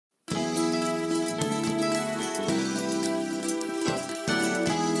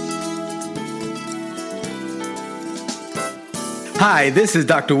Hi, this is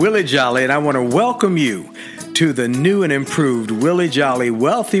Dr. Willie Jolly, and I want to welcome you to the new and improved Willie Jolly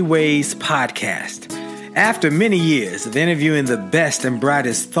Wealthy Ways podcast. After many years of interviewing the best and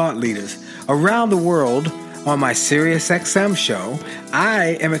brightest thought leaders around the world on my SiriusXM show,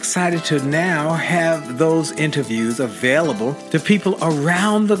 I am excited to now have those interviews available to people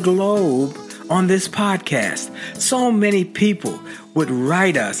around the globe on this podcast. So many people would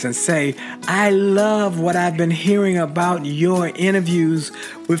write us and say, I love what I've been hearing about your interviews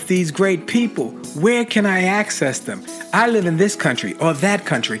with these great people. Where can I access them? I live in this country or that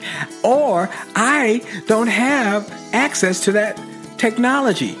country, or I don't have access to that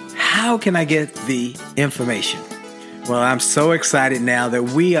technology. How can I get the information? Well, I'm so excited now that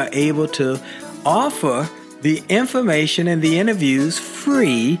we are able to offer the information and the interviews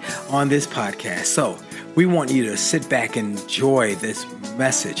free on this podcast. So we want you to sit back and enjoy this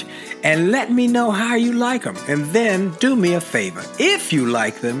message and let me know how you like them. And then do me a favor. If you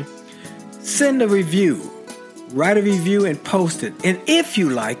like them, send a review, write a review and post it. And if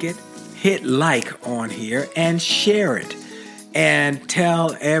you like it, hit like on here and share it and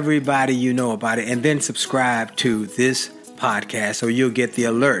tell everybody you know about it. And then subscribe to this podcast so you'll get the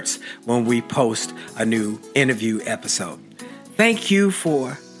alerts when we post a new interview episode. Thank you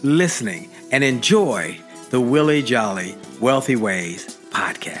for listening and enjoy the Willie Jolly Wealthy Ways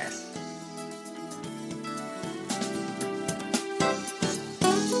podcast.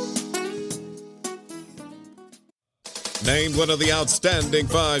 Named one of the outstanding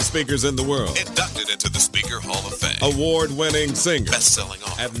 5 speakers in the world. Inducted into the Speaker Hall of Fame. Award-winning singer. Best-selling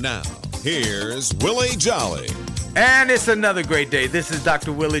author. And now, here's Willie Jolly. And it's another great day. This is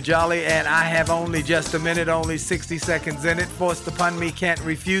Dr. Willie Jolly, and I have only just a minute, only 60 seconds in it. Forced upon me, can't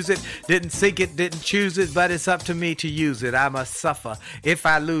refuse it. Didn't seek it, didn't choose it, but it's up to me to use it. I must suffer. If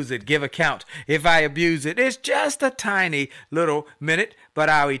I lose it, give account. If I abuse it, it's just a tiny little minute, but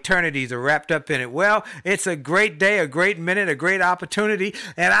our eternities are wrapped up in it. Well, it's a great day, a great minute, a great opportunity,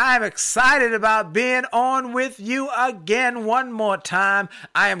 and I'm excited about being on with you again one more time.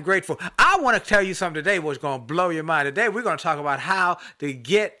 I am grateful. I want to tell you something today what's going to blow your mind. Today, we're going to talk about how to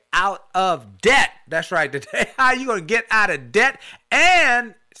get out of debt. That's right, today, how you going to get out of debt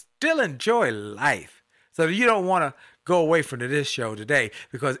and still enjoy life. So you don't want to go away from this show today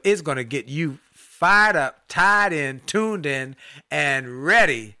because it's going to get you fired up, tied in, tuned in, and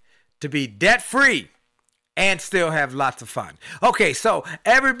ready to be debt-free and still have lots of fun. Okay, so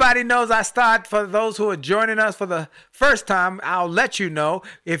everybody knows I start, for those who are joining us for the first time, I'll let you know,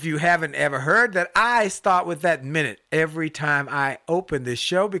 if you haven't ever heard, that I start with that minute every time I open this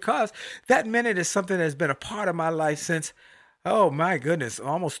show, because that minute is something that's been a part of my life since, oh my goodness,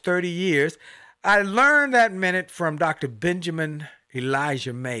 almost 30 years. I learned that minute from Dr. Benjamin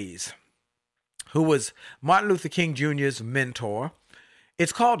Elijah Mays, who was Martin Luther King Jr.'s mentor.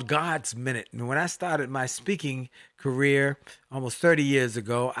 It's called God's Minute. And when I started my speaking career almost 30 years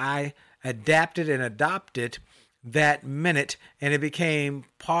ago, I adapted and adopted that minute, and it became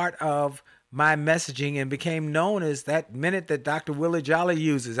part of my messaging and became known as that minute that Dr. Willie Jolly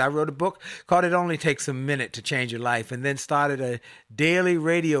uses. I wrote a book called It Only Takes a Minute to Change Your Life, and then started a daily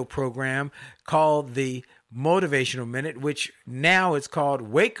radio program called the Motivational Minute, which now it's called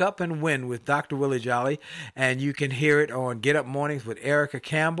Wake Up and Win with Dr. Willie Jolly, and you can hear it on Get Up Mornings with Erica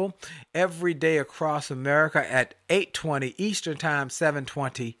Campbell every day across America at 8:20 Eastern Time,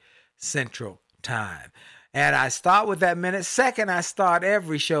 7:20 Central Time. And I start with that minute. Second, I start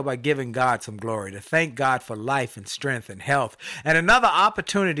every show by giving God some glory, to thank God for life and strength and health and another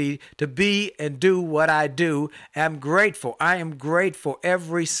opportunity to be and do what I do. I'm grateful. I am grateful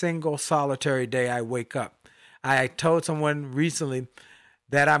every single solitary day I wake up. I told someone recently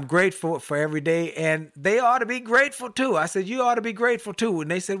that I'm grateful for every day, and they ought to be grateful too. I said, you ought to be grateful too. And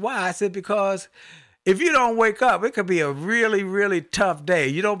they said, why? I said, because if you don't wake up, it could be a really, really tough day.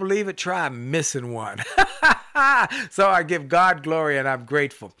 You don't believe it? Try missing one. So I give God glory, and I'm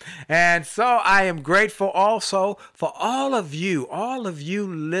grateful. And so I am grateful also for all of you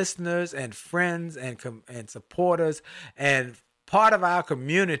listeners and friends and supporters and part of our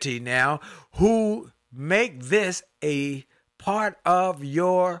community now who make this a part of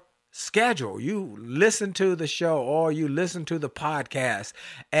your schedule. You listen to the show or you listen to the podcast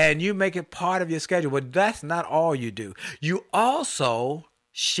and you make it part of your schedule. But that's not all you do. You also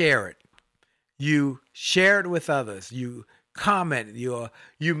share it. You share it with others. You comment.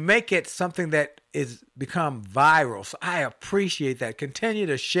 You make it something that is become viral. So I appreciate that. Continue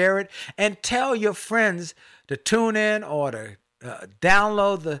to share it and tell your friends to tune in or to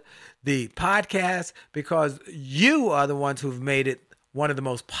download the podcast, because you are the ones who've made it one of the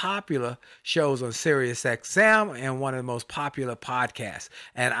most popular shows on Sirius XM and one of the most popular podcasts.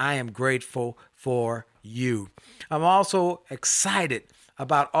 And I am grateful for you. I'm also excited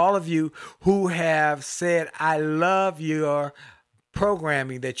about all of you who have said, I love your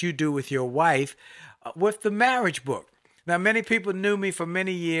programming that you do with your wife with the marriage book. Now, many people knew me for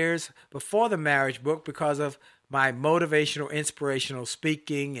many years before the marriage book because of my motivational, inspirational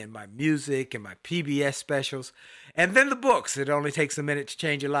speaking and my music and my PBS specials. And then the books. It only takes a minute to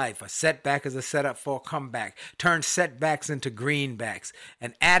change your life. A setback is a setup for a comeback. Turn setbacks into greenbacks.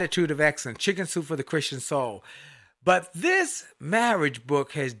 An attitude of excellence. Chicken soup for the Christian soul. But this marriage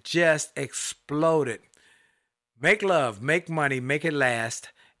book has just exploded. Make love, make money, make it last.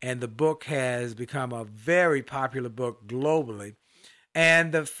 And the book has become a very popular book globally.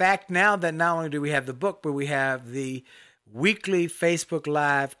 And the fact now that not only do we have the book, but we have the weekly Facebook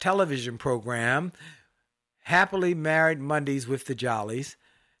Live television program, Happily Married Mondays with the Jollies,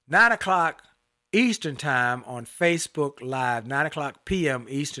 9 o'clock Eastern Time on Facebook Live, 9 o'clock p.m.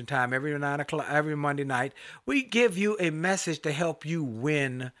 Eastern Time, every Monday night. We give you a message to help you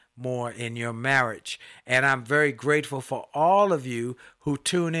win more in your marriage. And I'm very grateful for all of you who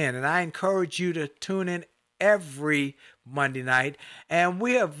tune in. And I encourage you to tune in every Monday night. And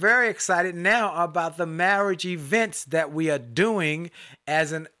we are very excited now about the marriage events that we are doing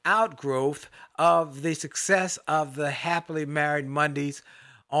as an outgrowth of the success of the Happily Married Mondays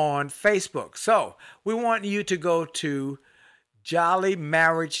on Facebook. So we want you to go to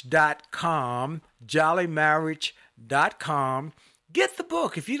jollymarriage.com, jollymarriage.com. Get the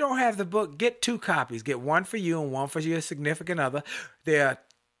book. If you don't have the book, get 2 copies. Get one for you and one for your significant other. There are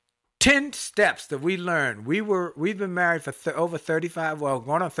 10 steps that we learned. We've been married for over 35, well,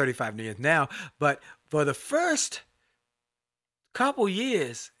 going on 35 years now, but for the first couple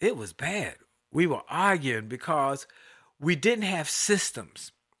years, it was bad. We were arguing because we didn't have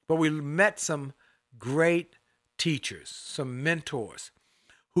systems, but we met some great teachers, some mentors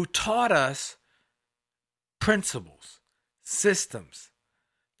who taught us principles, systems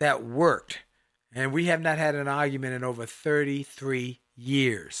that worked. And we have not had an argument in over 33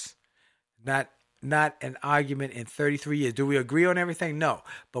 years. Not an argument in 33 years. Do we agree on everything? No.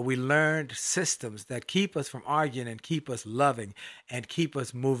 But we learned systems that keep us from arguing and keep us loving and keep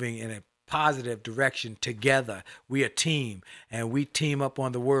us moving in a positive direction together. We are a team, and we team up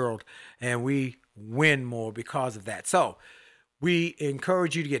on the world, and we win more because of that. So we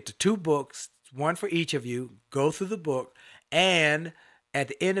encourage you to get the 2 books, one for each of you. Go through the book, and at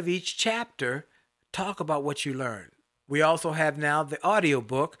the end of each chapter, talk about what you learned. We also have now the audio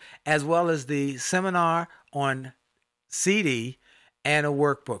book as well as the seminar on CD and a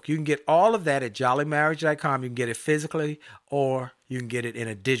workbook. You can get all of that at jollymarriage.com. You can get it physically or you can get it in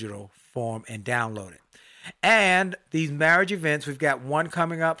a digital form and download it. And these marriage events, we've got one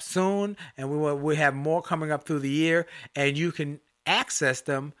coming up soon, and we have more coming up through the year, and you can access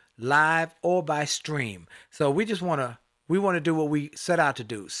them live or by stream. So we want to do what we set out to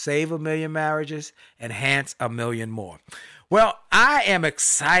do: save 1 million marriages, enhance 1 million more. Well, I am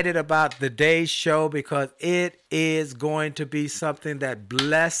excited about the day's show because it is going to be something that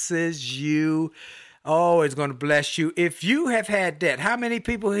blesses you. Oh, it's going to bless you. If you have had debt, how many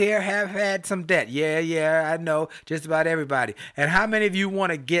people here have had some debt? Yeah, I know, just about everybody. And how many of you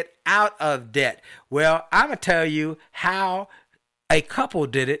want to get out of debt? Well, I'm going to tell you how a couple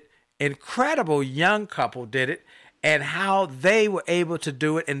did it, incredible young couple did it, and how they were able to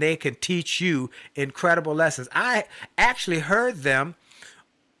do it, and they can teach you incredible lessons. I actually heard them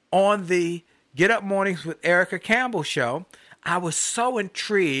on the Get Up Mornings with Erica Campbell show. I was so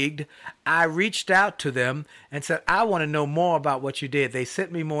intrigued, I reached out to them and said, I want to know more about what you did. They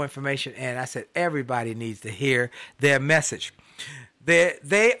sent me more information, and I said, everybody needs to hear their message.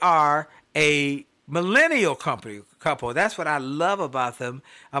 They are a millennial couple. That's what I love about them.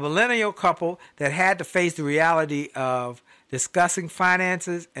 A millennial couple that had to face the reality of discussing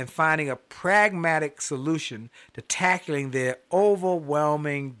finances and finding a pragmatic solution to tackling their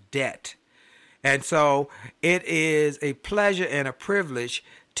overwhelming debt. And so it is a pleasure and a privilege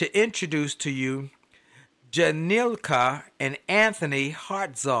to introduce to you Janilka and Anthony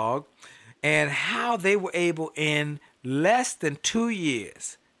Hartzog and how they were able in less than 2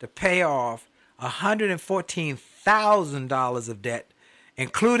 years to pay off $114,000 of debt,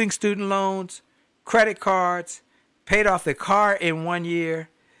 including student loans, credit cards, paid off their car in 1 year,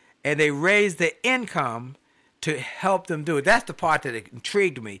 and they raised their income to help them do it. That's the part that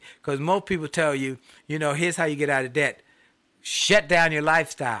intrigued me, because most people tell you, here's how you get out of debt. Shut down your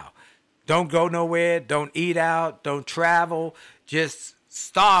lifestyle. Don't go nowhere. Don't eat out. Don't travel. Just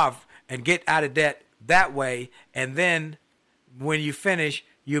starve and get out of debt that way, and then when you finish,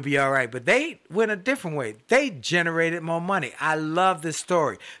 you'll be all right. But they went a different way. They generated more money. I love this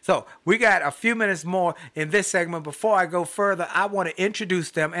story. So we got a few minutes more in this segment. Before I go further, I want to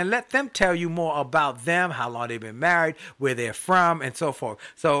introduce them and let them tell you more about them, how long they've been married, where they're from, and so forth.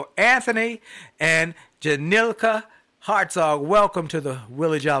 So Anthony and Janilka Hartzog, welcome to the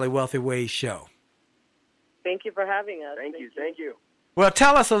Willie Jolly Wealthy Ways show. Thank you for having us. Thank you. Well,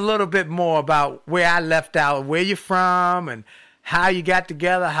 tell us a little bit more about where I left out, where you're from, and how you got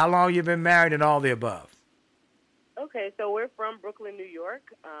together, how long you've been married, and all the above. Okay, so we're from Brooklyn, New York.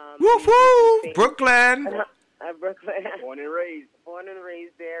 Woo-hoo! Brooklyn! Brooklyn. Born and raised. Born and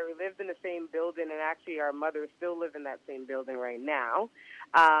raised there. We lived in the same building, and actually our mothers still live in that same building right now.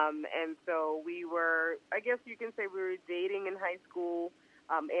 And so we were, I guess you can say we were dating in high school.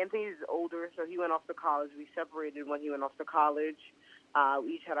 Anthony's older, so he went off to college. We separated when he went off to college.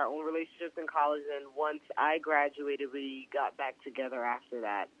 We each had our own relationships in college, and once I graduated, we got back together after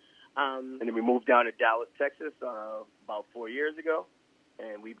that. And then we moved down to Dallas, Texas, about 4 years ago,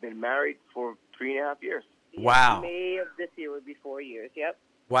 and we've been married for 3.5 years. Wow. May of this year would be 4 years, yep.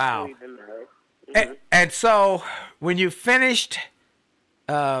 Wow. So we've been married. Mm-hmm. And so when you finished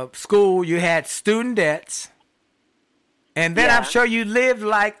school, you had student debts, and then I'm sure you lived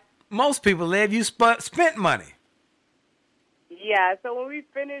like most people live. You spent money. Yeah, so when we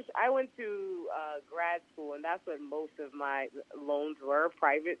finished, I went to grad school, and that's what most of my loans were,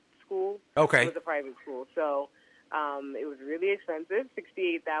 private school. Okay. It was a private school. So it was really expensive,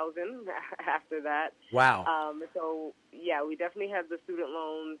 $68,000 after that. Wow. So, yeah, we definitely had the student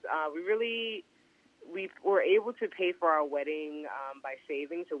loans. We were able to pay for our wedding by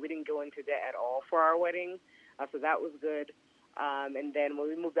saving, so we didn't go into debt at all for our wedding. So that was good. And then when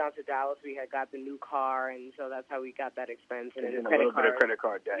we moved down to Dallas, we had got the new car, and so that's how we got that expense. And a little bit of credit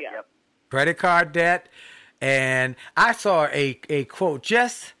card debt. Yeah. Yep. Credit card debt. And I saw a quote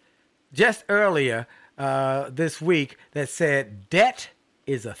just earlier this week that said, debt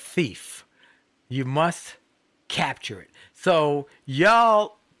is a thief. You must capture it. So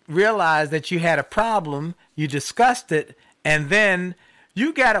y'all realized that you had a problem, you discussed it, and then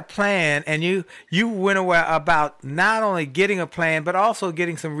you got a plan, and you went away about not only getting a plan, but also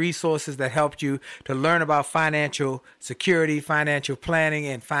getting some resources that helped you to learn about financial security, financial planning,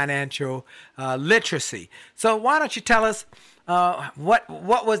 and financial literacy. So why don't you tell us what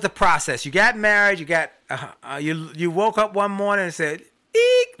was the process? You got married. You got you woke up one morning and said,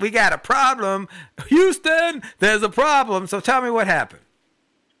 "Eek, we got a problem, Houston. There's a problem." So tell me what happened.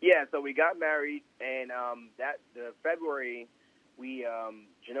 Yeah, so we got married, and the February.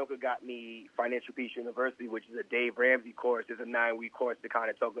 Janilka got me Financial Peace University, which is a Dave Ramsey course. It's a 9-week course that kind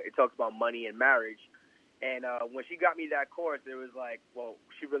of talks about money and marriage. And when she got me that course, it was like, well,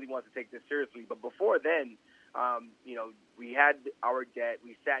 she really wants to take this seriously. But before then, we had our debt.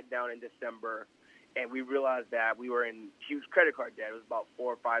 We sat down in December, and we realized that we were in huge credit card debt. It was about $4,000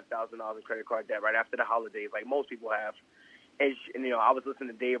 or $5,000 in credit card debt right after the holidays, like most people have. And I was listening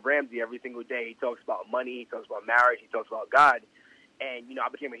to Dave Ramsey every single day. He talks about money. He talks about marriage. He talks about God. And, I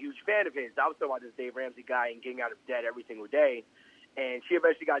became a huge fan of his. I was talking about this Dave Ramsey guy and getting out of debt every single day. And she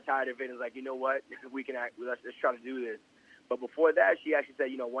eventually got tired of it and was like, you know what, let's try to do this. But before that, she actually said,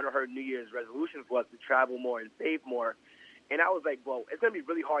 one of her New Year's resolutions was to travel more and save more. And I was like, well, it's going to be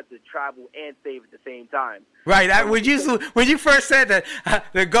really hard to travel and save at the same time. Right. When you first said that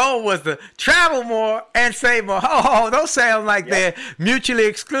the goal was to travel more and save more, those sound like they're mutually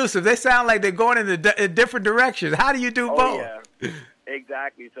exclusive. They sound like they're going in different directions. How do you do both? Yeah,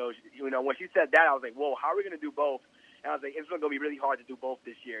 exactly. So, when she said that, I was like, whoa, how are we going to do both? And I was like, it's going to be really hard to do both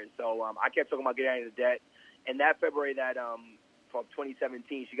this year. And so I kept talking about getting out of the debt. And that February, from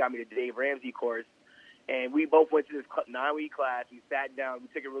 2017, she got me the Dave Ramsey course. And we both went to this 9-week class. We sat down. We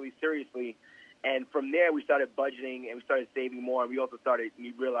took it really seriously. And from there, we started budgeting and we started saving more. And we also started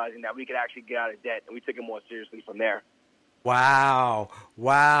realizing that we could actually get out of debt. And we took it more seriously from there. Wow.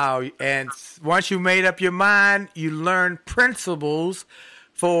 And once you made up your mind, you learned principles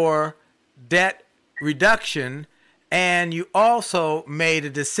for debt reduction. And you also made a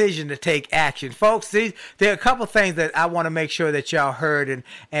decision to take action. Folks, there are a couple things that I want to make sure that y'all heard.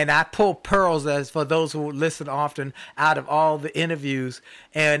 And I pull pearls, as for those who listen often, out of all the interviews.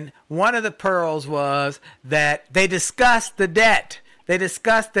 And one of the pearls was that they discussed the debt. They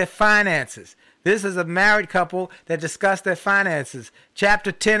discussed their finances. This is a married couple that discussed their finances.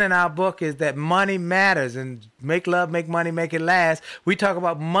 Chapter 10 in our book is that money matters. And Make Love, Make Money, Make It Last. We talk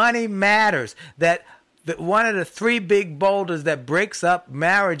about money matters. That one of the three big boulders that breaks up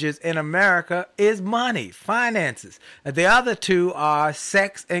marriages in America is money, finances. The other two are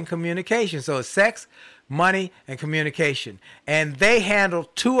sex and communication. So sex, money, and communication. And they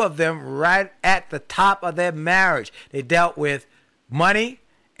handled two of them right at the top of their marriage. They dealt with money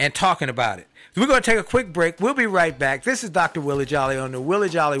and talking about it. We're going to take a quick break. We'll be right back. This is Dr. Willie Jolly on the Willie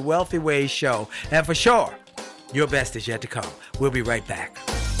Jolly Wealthy Ways Show. And for sure, your best is yet to come. We'll be right back.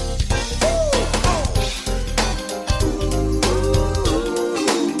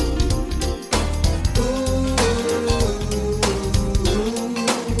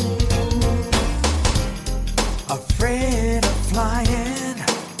 Afraid of flying,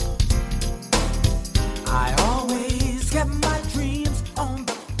 I always get my dreams on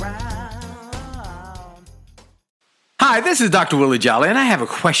the ground. Hi, this is Dr. Willie Jolly, and I have a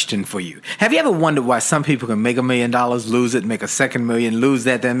question for you. Have you ever wondered why some people can make $1 million, lose it, make a second million, lose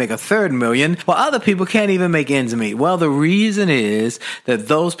that, then make a third million, while other people can't even make ends meet? Well, the reason is that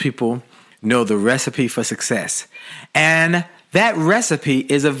those people know the recipe for success. And that recipe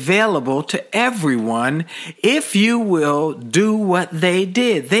is available to everyone if you will do what they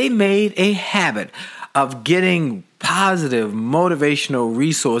did. They made a habit of getting positive, motivational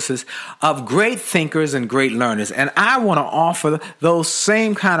resources of great thinkers and great learners. And I want to offer those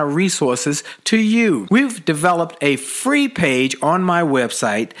same kind of resources to you. We've developed a free page on my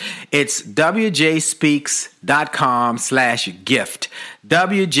website. It's wjspeaks.com/gift.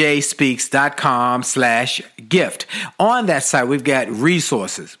 wjspeaks.com/gift. On that site, we've got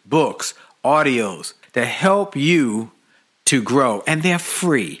resources, books, audios to help you to grow, and they're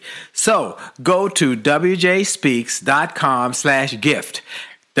free. So go to wjspeaks.com/gift,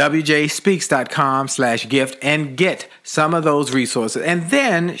 wjspeaks.com/gift, and get some of those resources, and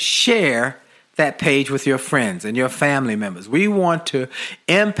then share that page with your friends and your family members. We want to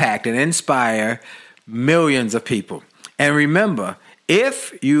impact and inspire millions of people. And remember,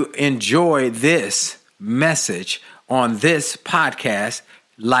 if you enjoy this message on this podcast,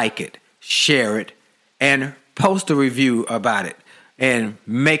 like it, share it, and post a review about it, and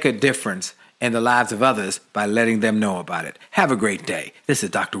make a difference in the lives of others by letting them know about it. Have a great day. This is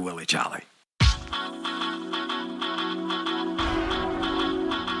Dr. Willie Jolly. A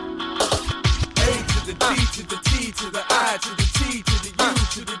to the D to the T to the I to the T to the U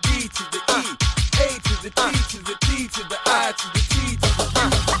to the D to the E. A to the T to the T to the I to the T to the U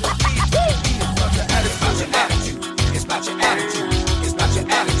to the D to the E. It's about your attitude. It's about your attitude. It's about your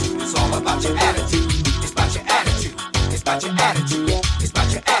attitude. It's all about your attitude. It's about your attitude. It's about your attitude. It's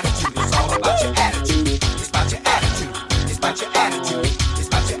about your attitude. It's all about your attitude. It's about your attitude. It's about your attitude. It's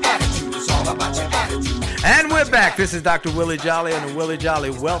about your attitude. It's all about your attitude. And we're back. This is Dr. Willie Jolly on the Willie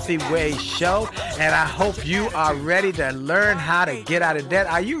Jolly Wealthy Ways Show. And I hope you are ready to learn how to get out of debt.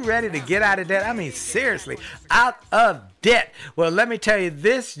 Are you ready to get out of debt? I mean, seriously, out of debt. Well, let me tell you,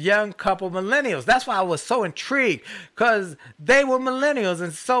 this young couple, millennials, that's why I was so intrigued, because they were millennials.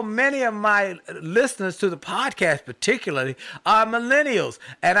 And so many of my listeners to the podcast particularly are millennials.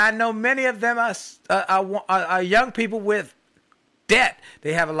 And I know many of them are young people with debt.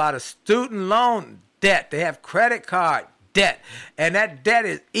 They have a lot of student loan debt. They have credit card debt. And that debt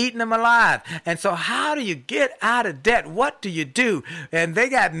is eating them alive. And so how do you get out of debt? What do you do? And they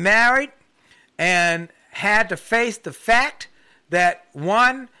got married and had to face the fact that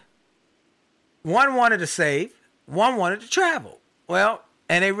one wanted to save, one wanted to travel. Well,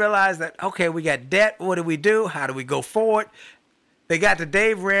 and they realized that, okay, we got debt. What do we do? How do we go forward? They got the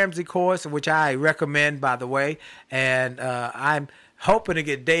Dave Ramsey course, which I recommend, by the way. And I'm hoping to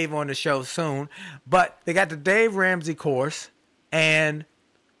get Dave on the show soon. But they got the Dave Ramsey course and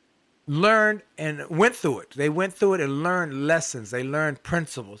learned and went through it. They went through it and learned lessons. They learned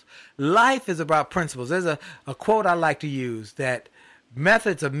principles. Life is about principles. There's a quote I like to use, that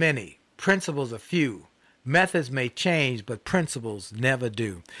methods are many, principles are few. Methods may change, but principles never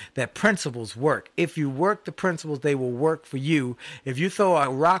do. That principles work. If you work the principles, they will work for you. If you throw a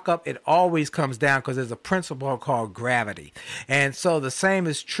rock up, it always comes down, because there's a principle called gravity. And so the same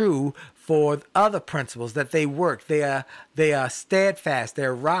is true for other principles, that they work. They are steadfast.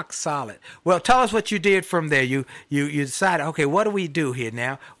 They're rock solid. Well, tell us what you did from there. You decided, okay, what do we do here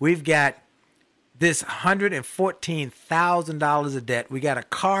now? We've got this $114,000 of debt. We got a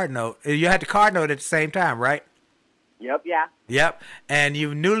car note. You had the car note at the same time, right? Yep. Yeah. Yep. And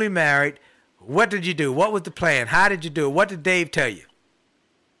you're newly married. What did you do? What was the plan? How did you do it? What did Dave tell you?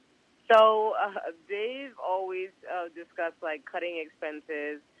 So Dave always discussed like cutting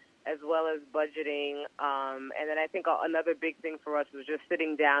expenses as well as budgeting. And then I think another big thing for us was just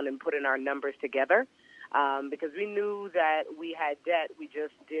sitting down and putting our numbers together. Because we knew that we had debt, we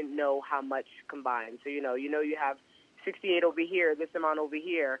just didn't know how much combined. So, you have 68 over here, this amount over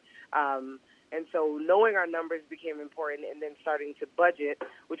here. And so knowing our numbers became important, and then starting to budget,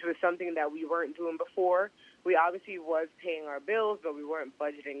 which was something that we weren't doing before. We obviously was paying our bills, but we weren't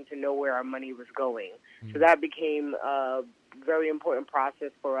budgeting to know where our money was going. So that became a very important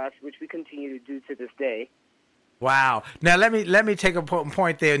process for us, which we continue to do to this day. Wow. Now, let me take a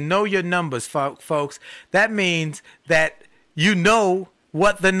point there. Know your numbers, folks. That means that you know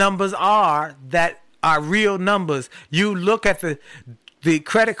what the numbers are that are real numbers. You look at the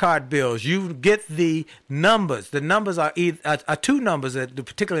credit card bills. You get the numbers. The numbers are two numbers,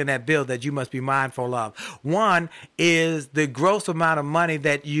 particularly in that bill, that you must be mindful of. One is the gross amount of money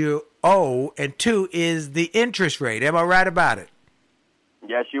that you owe, and two is the interest rate. Am I right about it?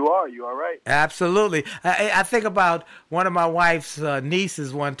 Yes, you are. You are right. Absolutely. I think about one of my wife's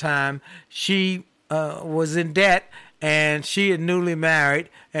nieces one time. She was in debt, and she is newly married,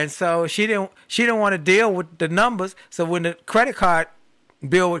 and so she didn't want to deal with the numbers. So when the credit card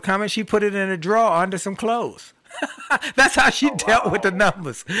bill would come in, she put it in a drawer under some clothes. That's how she dealt with the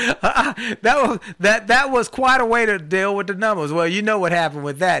numbers. That was quite a way to deal with the numbers. Well, you know what happened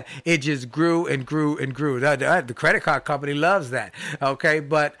with that. It just grew and grew and grew. The credit card company loves that. Okay,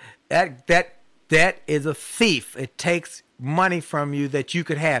 but that is a thief. It takes money from you that you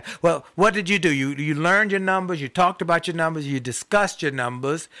could have. Well, what did you do? You learned your numbers. You talked about your numbers. You discussed your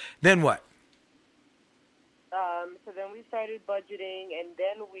numbers. Then what? So then we started budgeting, and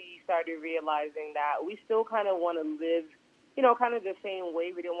then we started realizing that we still kind of want to live, kind of the same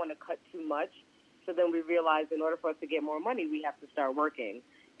way. We didn't want to cut too much. So then we realized in order for us to get more money, we have to start working.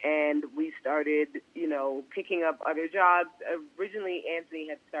 And we started, picking up other jobs. Originally, Anthony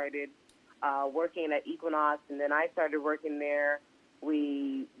had started working at Equinox, and then I started working there.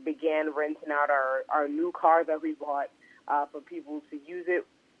 We began renting out our new car that we bought for people to use it,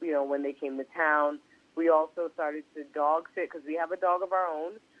 when they came to town. We also started to dog sit because we have a dog of our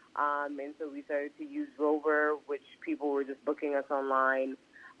own. And so we started to use Rover, which people were just booking us online.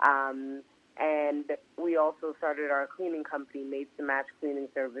 And we also started our cleaning company, Made to Match Cleaning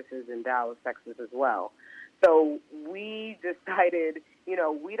Services in Dallas, Texas as well. So we decided,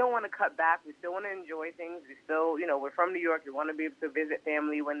 we don't want to cut back. We still want to enjoy things. We still, we're from New York. We want to be able to visit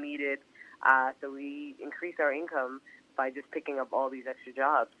family when needed. So we increased our income by just picking up all these extra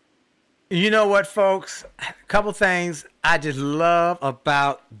jobs. You know what, folks? A couple things I just love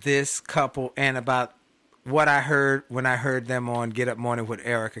about this couple and about what I heard when I heard them on Get Up Morning with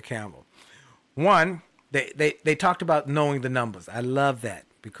Erica Campbell. One, they talked about knowing the numbers. I love that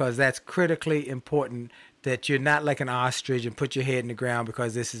because that's critically important, that you're not like an ostrich and put your head in the ground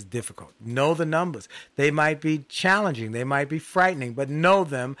because this is difficult. Know the numbers. They might be challenging. They might be frightening, but know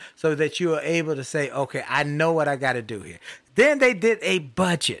them so that you are able to say, okay, I know what I got to do here. Then they did a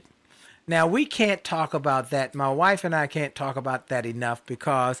budget. Now, we can't talk about that. My wife and I can't talk about that enough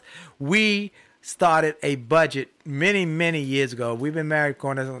because we started a budget many, many years ago. We've been married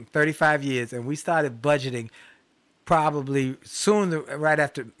going on 35 years, and we started budgeting probably soon, right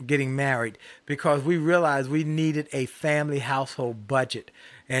after getting married, because we realized we needed a family household budget.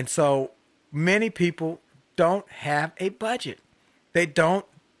 And so many people don't have a budget. They don't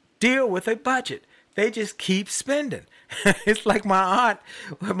deal with a budget. They just keep spending. It's like my aunt.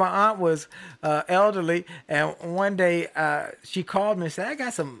 My aunt was elderly, and one day she called me and said, I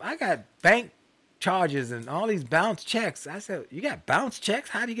got bank charges and all these bounce checks. I said, you got bounce checks?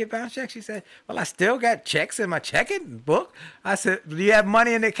 How do you get bounce checks? She said, well, I still got checks in my checking book. I said, do you have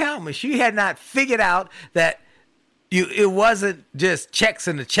money in the account? But she had not figured out that it wasn't just checks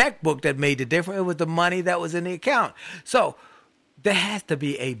in the checkbook that made the difference. It was the money that was in the account. So there has to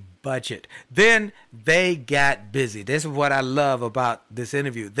be a budget. Then they got busy. This is what I love about this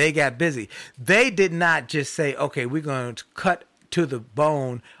interview. They got busy. They did not just say, okay, we're going to cut to the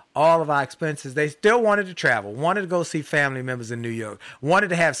bone all of our expenses. They still wanted to travel, wanted to go see family members in New York, wanted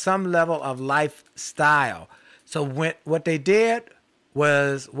to have some level of lifestyle. So what they did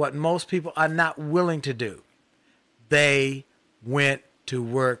was what most people are not willing to do. They went to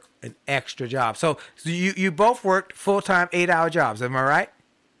work an extra job. So you both worked full-time 8-hour jobs. Am I right?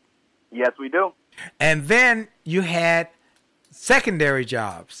 Yes, we do. And then you had secondary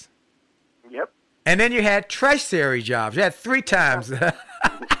jobs. Yep. And then you had tertiary jobs. You had 3 times.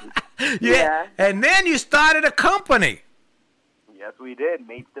 Yeah. And then you started a company. Yes, we did.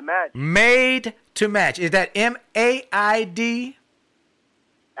 Made to Match. Made to Match. Is that MAID?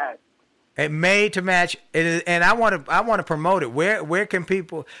 Yes. And Made to Match. It is, and I want to promote it. Where can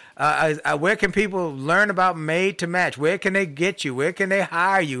people learn about Made to Match? Where can they get you? Where can they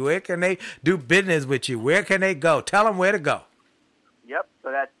hire you? Where can they do business with you? Where can they go? Tell them where to go. Yep.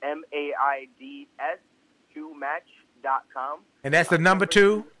 So that's MAIDS2match.com. And that's the number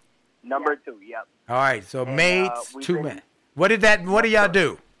 2? Number 2, yep. All right, so And, maids, we've 2 been- men. What do y'all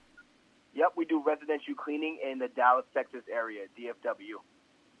do? Yep, we do residential cleaning in the Dallas, Texas area, DFW.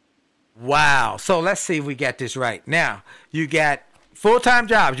 Wow. So let's see if we got this right. Now, you got full-time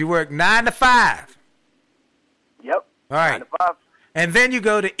jobs. You work 9 to 5. Yep. All right. 9 to 5. And then you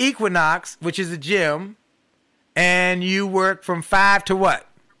go to Equinox, which is a gym, and you work from 5 to what?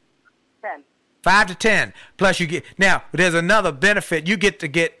 10. 5 to 10. Plus you get, now, there's another benefit. You get to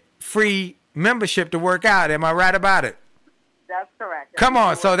get free membership to work out. Am I right about it? That's correct. Come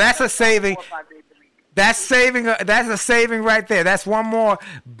on. So that's a saving. 4 or 5 days a week. That's saving. That's a saving right there. That's one more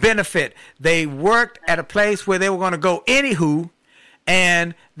benefit. They worked at a place where they were going to go anywho,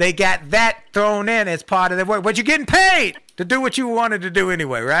 and they got that thrown in as part of their work. But you're getting paid to do what you wanted to do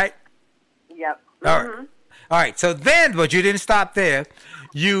anyway, right? Yep. All right. All right. So then, but you didn't stop there.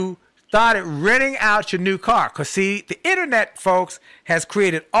 You started renting out your new car. Because, see, the internet, folks, has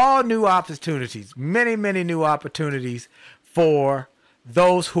created all new opportunities, many, many new opportunities for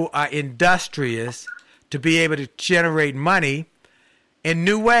those who are industrious to be able to generate money in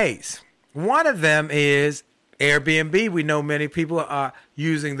new ways. One of them is Airbnb. We know many people are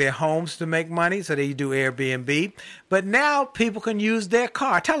using their homes to make money, so they do Airbnb. But now people can use their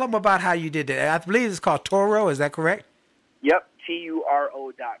car. Tell them about how you did that. I believe it's called Turo. Is that correct? Yep,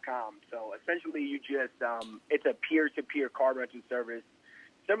 Turo.com. So essentially, you just it's a peer-to-peer car rental service,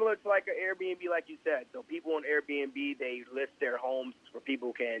 similar to like an Airbnb, like you said. So people on Airbnb, they list their homes where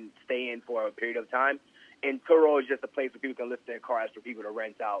people can stay in for a period of time, and Turo is just a place where people can list their cars for people to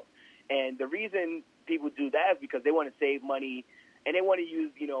rent out. And the reason people do that is because they want to save money and they want to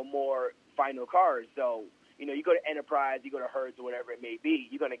use more final cars. So you go to Enterprise, you go to Hertz or whatever it may be,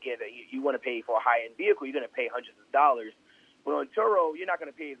 you're going to get you want to pay for a high-end vehicle, you're going to pay hundreds of dollars. But on Turo, you're not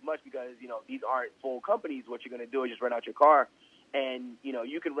going to pay as much because, these aren't full companies. What you're going to do is just rent out your car, and,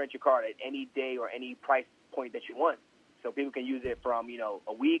 you can rent your car at any day or any price point that you want. So people can use it from,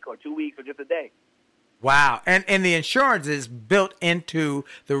 a week or 2 weeks or just a day. Wow. And the insurance is built into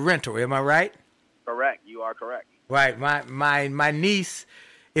the rental. Am I right? Correct. You are correct. Right. My niece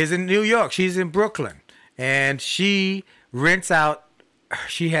is in New York. She's in Brooklyn. And she rents out,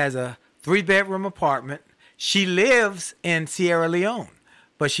 she has a 3-bedroom apartment. She lives in Sierra Leone,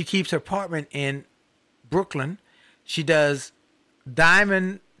 but she keeps her apartment in Brooklyn. She does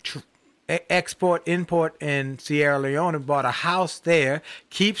diamond export, import in Sierra Leone and bought a house there,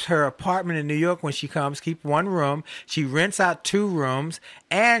 keeps her apartment in New York when she comes, keep 1 room. She rents out 2 rooms,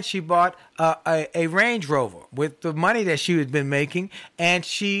 and she bought a Range Rover with the money that she had been making, and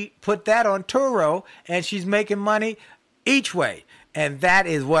she put that on Turo, and she's making money each way. And that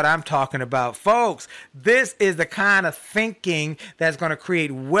is what I'm talking about. Folks, this is the kind of thinking that's going to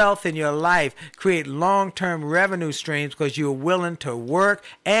create wealth in your life, create long-term revenue streams because you're willing to work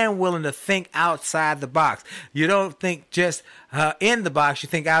and willing to think outside the box. You don't think just in the box, you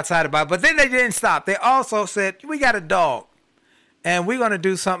think outside the box. But then they didn't stop. They also said, we got a dog, and we're going to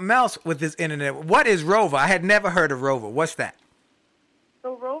do something else with this internet. What is Rover? I had never heard of Rover. What's that?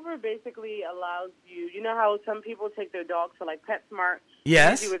 So Rover basically allows you know how some people take their dogs to like PetSmart?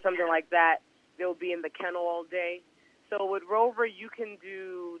 Yes. Usually with something like that, they'll be in the kennel all day. So with Rover, you can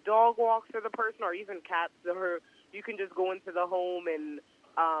do dog walks for the person or even cats. You can just go into the home and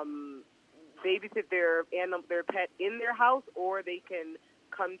babysit their pet in their house, or they can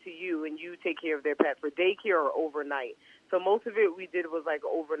come to you and you take care of their pet for daycare or overnight. So most of it we did was like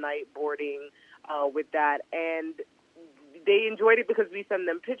overnight boarding with that. And they enjoyed it because we send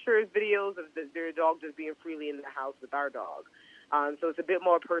them pictures, videos of their dog just being freely in the house with our dog. So it's a bit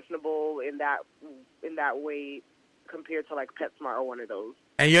more personable in that way compared to like PetSmart or one of those.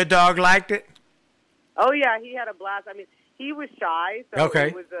 And your dog liked it? Oh, yeah, he had a blast. I mean, he was shy, so Okay.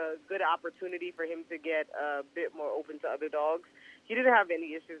 It was a good opportunity for him to get a bit more open to other dogs. He didn't have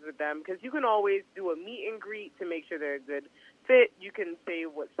any issues with them because you can always do a meet and greet to make sure they're a good fit. You can say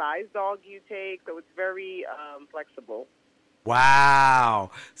what size dog you take, so it's very flexible.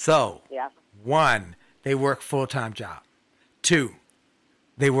 Wow. So, Yeah. 1, they work full-time job. 2,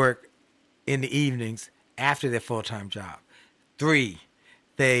 they work in the evenings after their full-time job. 3,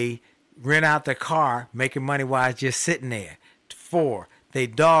 they rent out their car, making money while it's just sitting there. 4, they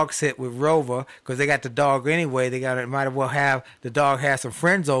dog sit with Rover because they got the dog anyway. Might as well have the dog have some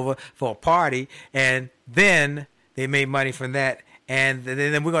friends over for a party, and then they made money from that. And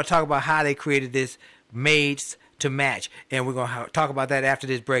then we're going to talk about how they created this Maids to Match, and we're going to talk about that after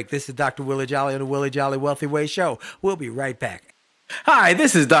this break. This is Dr. Willie Jolly on the Willie Jolly Wealthy Way Show. We'll be right back. Hi,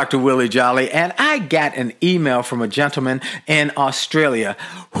 this is Dr. Willie Jolly, and I got an email from a gentleman in Australia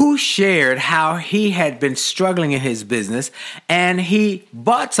who shared how he had been struggling in his business, and he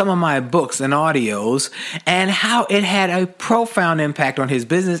bought some of my books and audios, and how it had a profound impact on his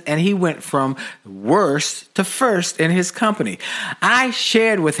business, and he went from worst to first in his company. I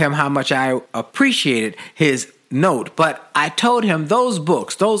shared with him how much I appreciated his note, but I told him those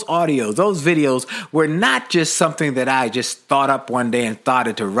books, those audios, those videos were not just something that I just thought up one day and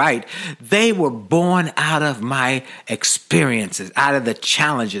started to write. They were born out of my experiences, out of the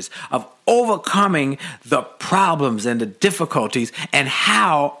challenges of overcoming the problems and the difficulties and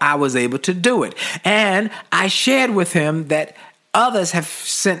how I was able to do it. And I shared with him that others have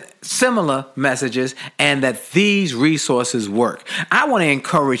sent similar messages and that these resources work. I want to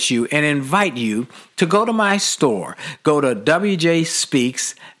encourage you and invite you to go to my store. Go to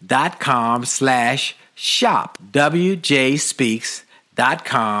wjspeaks.com/shop.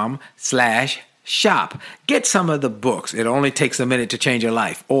 wjspeaks.com/shop. Get some of the books. It only takes a minute to change your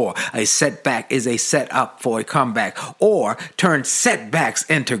life. Or a setback is a setup for a comeback. Or turn setbacks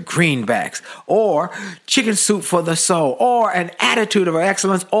into greenbacks. Or chicken soup for the soul. Or an attitude of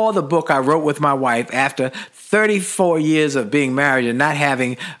excellence. Or the book I wrote with my wife after 34 years of being married and not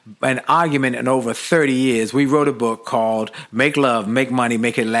having an argument in over 30 years. We wrote a book called Make Love, Make Money,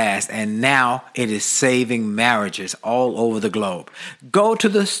 Make It Last. And now it is saving marriages all over the globe. Go to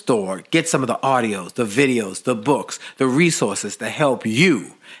the store. Get some of the audios, the videos, the books, the resources to help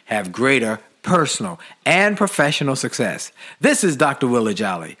you have greater personal and professional success. This is Dr. Willie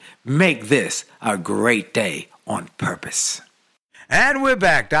Jolly. Make this a great day on purpose. And we're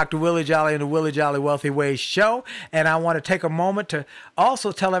back, Dr. Willie Jolly and the Willie Jolly Wealthy Ways show. And I want to take a moment to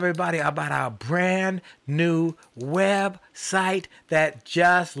also tell everybody about our brand new website that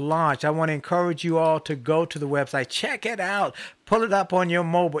just launched. I want to encourage you all to go to the website, check it out, pull it up on your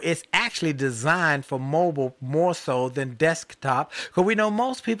mobile. It's actually designed for mobile more so than desktop, because we know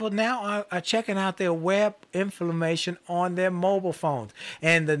most people now are checking out their web information on their mobile phones.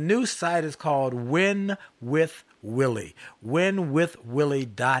 And the new site is called Win with Willie.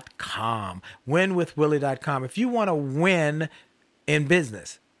 winwithwillie.com. winwithwillie.com. If you want to win in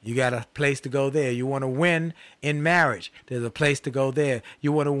business, you got a place to go there. You want to win in marriage, there's a place to go there.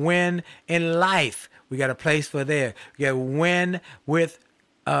 You want to win in life, we got a place for there. You got to win with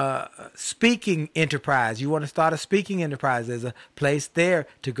speaking enterprise. You want to start a speaking enterprise, there's a place there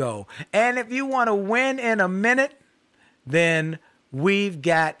to go. And if you want to win in a minute, then we've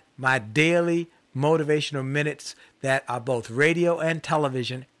got my daily motivational minutes that are both radio and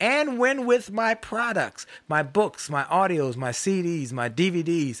television, and win with my products, my books, my audios, my CDs, my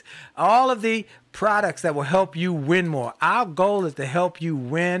DVDs, all of the products that will help you win more. Our goal is to help you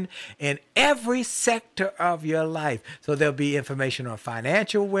win in every sector of your life. So there'll be information on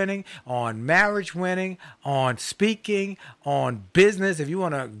financial winning, on marriage winning, on speaking, on business. If you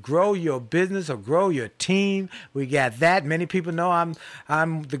want to grow your business or grow your team, we got that. Many people know I'm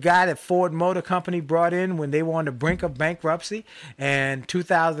the guy that Ford Motor Company brought in when they were on the brink of bankruptcy in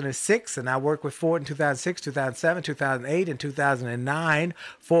 2006, and I worked with Ford in 2006, 2007, 2008, and 2009.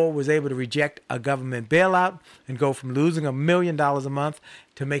 Ford was able to reject a government bailout and go from losing $1 million a month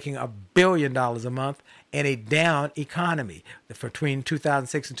to making $1 billion a month in a down economy between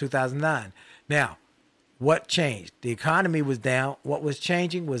 2006 and 2009. Now, what changed? The economy was down. What was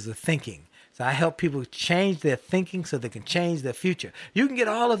changing was the thinking. So I help people change their thinking so they can change their future. You can get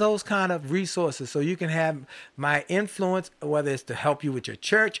all of those kind of resources so you can have my influence, whether it's to help you with your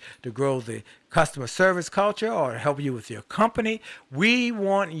church, to grow the customer service culture, or to help you with your company. We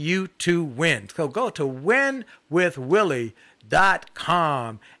want you to win. So go to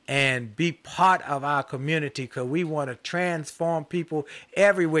winwithwillie.com and be part of our community, because we want to transform people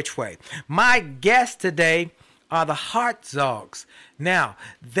every which way. My guest today are the Hartzogs. Now,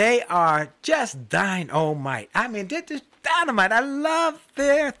 they are just dynamite. I mean, they're just dynamite. I love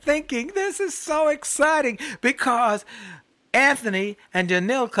their thinking. This is so exciting because Anthony and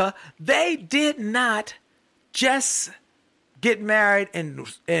Janilka, they did not just get married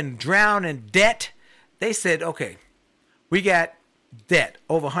and drown in debt. They said, okay, we got debt,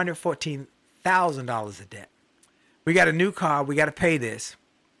 over $114,000 of debt. We got a new car. We got to pay this.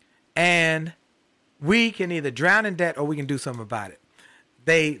 And we can either drown in debt or we can do something about it.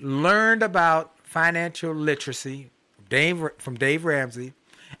 They learned about financial literacy from Dave Ramsey,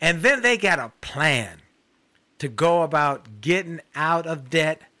 and then they got a plan to go about getting out of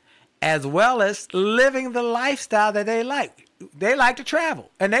debt, as well as living the lifestyle that they like. They like to travel,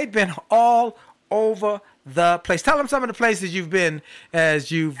 and they've been all over the place. Tell them some of the places you've been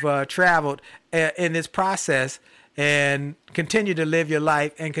as you've traveled in this process and continue to live your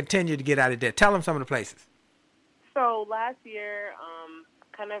life and continue to get out of debt? Tell them some of the places. So last year,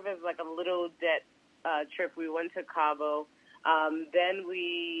 kind of as like a little debt trip, we went to Cabo. Then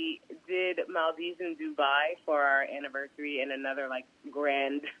we did Maldives and Dubai for our anniversary and another like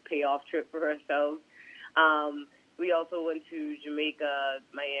grand payoff trip for ourselves. We also went to Jamaica,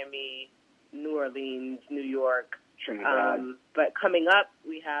 Miami, New Orleans, New York. Trinidad. But coming up,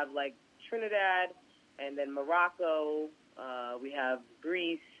 we have like Trinidad and then Morocco. We have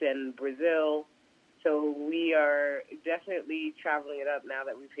Greece and Brazil. So we are definitely traveling it up now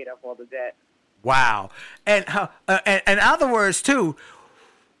that we've paid off all the debt. Wow. And in other words, too,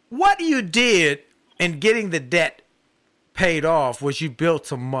 what you did in getting the debt paid off was you built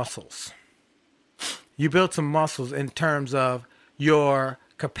some muscles. You built some muscles in terms of your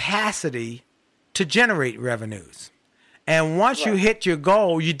capacity to generate revenues. And once you hit your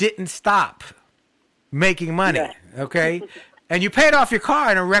goal, you didn't stop making money, okay? And you paid off your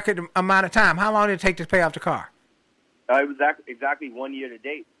car in a record amount of time. How long did it take to pay off the car? It was exactly 1 year to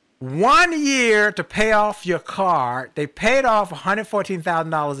date. 1 year to pay off your car. They paid off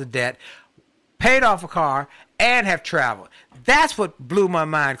 $114,000 of debt, paid off a car, and have traveled. That's what blew my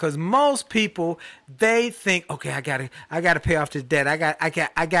mind, because most people, they think, okay, I gotta pay off this debt.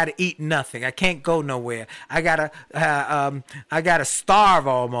 I gotta eat nothing. I can't go nowhere. I gotta starve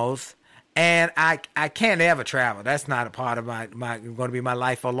almost. And I can't ever travel. That's not a part of my going to be my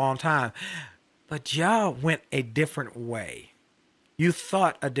life for a long time. But y'all went a different way. You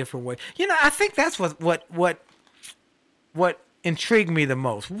thought a different way. You know, I think that's what intrigued me the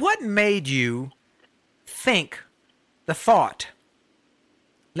most. What made you think the thought,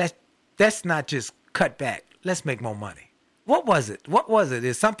 let's not just cut back. Let's make more money. What was it?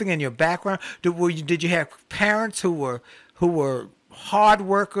 Is something in your background? Did you have parents who were hard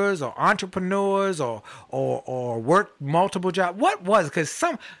workers or entrepreneurs or worked multiple jobs? What was it? Because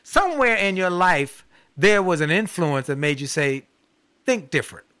somewhere in your life there was an influence that made you say, think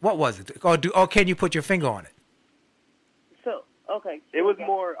different. What was it? Or can you put your finger on it? So, okay. It was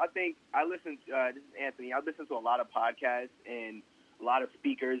more, I think, this is Anthony, I listened to a lot of podcasts and a lot of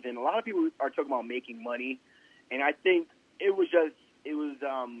speakers, and a lot of people are talking about making money. And I think it was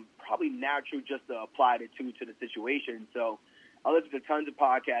probably natural just to apply the two to the situation. So I listen to tons of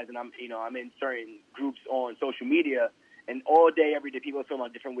podcasts, and I'm in certain groups on social media, and all day, every day, people are talking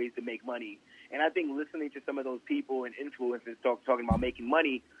about different ways to make money. And I think listening to some of those people and influencers talking about making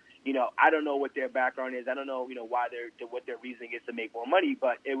money, I don't know what their background is. I don't know, what their reasoning is to make more money,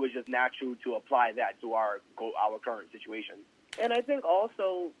 but it was just natural to apply that to our current situation. And I think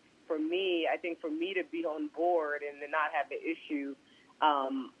also for me to be on board and to not have the issue,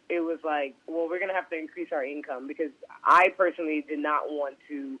 it was like, well, we're going to have to increase our income, because I personally did not want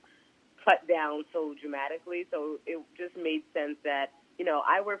to cut down so dramatically. So it just made sense that,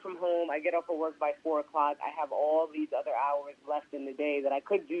 I work from home. I get off of work by 4 o'clock. I have all these other hours left in the day that I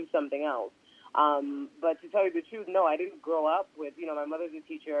could do something else. But to tell you the truth, no, I didn't grow up with, my mother's a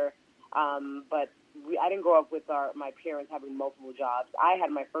teacher, but I didn't grow up with my parents having multiple jobs. I had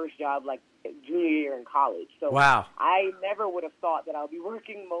my first job like junior year in college. So wow. I never would have thought that I would be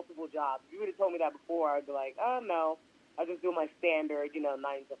working multiple jobs. If you would have told me that before, I'd be like, oh, no, I'll just do my standard, 9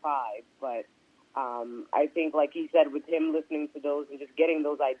 to 5. But I think, like he said, with him listening to those and just getting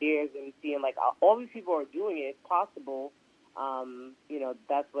those ideas and seeing, like, all these people are doing it, it's possible,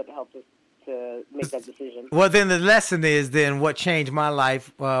 that's what helped us to make that decision. Well, then the lesson is what changed my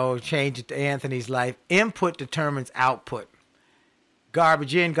life, changed Anthony's life. Input determines output.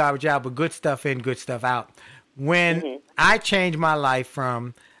 Garbage in, garbage out, but good stuff in, good stuff out. When I changed my life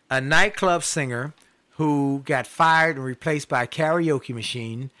from a nightclub singer who got fired and replaced by a karaoke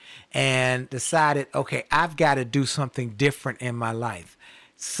machine and decided, okay, I've got to do something different in my life.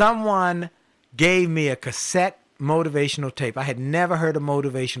 Someone gave me a cassette motivational tape. I had never heard a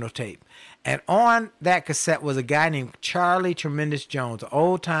motivational tape. And on that cassette was a guy named Charlie Tremendous Jones, an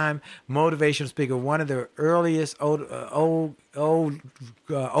old-time motivational speaker, one of the earliest old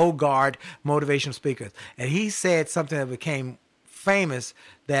guard motivational speakers. And he said something that became famous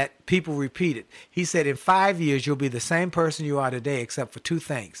that people repeated. He said, in 5 years, you'll be the same person you are today, except for 2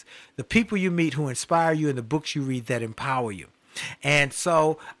 things: the people you meet who inspire you and the books you read that empower you. And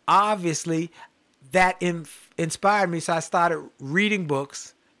so, obviously, that inspired me. So I started reading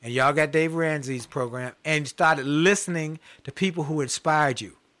books, and y'all got Dave Ramsey's program, and started listening to people who inspired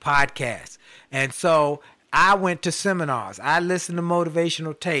you, podcasts. And so I went to seminars. I listened to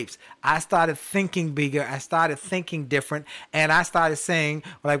motivational tapes. I started thinking bigger. I started thinking different. And I started saying,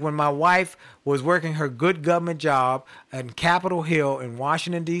 like when my wife was working her good government job in Capitol Hill in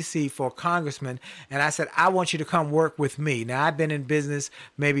Washington, D.C. for a congressman, and I said, I want you to come work with me. Now, I've been in business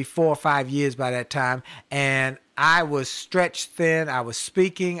maybe 4 or 5 years by that time, and I was stretched thin. I was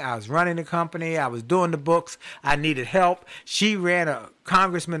speaking. I was running the company. I was doing the books. I needed help. She ran a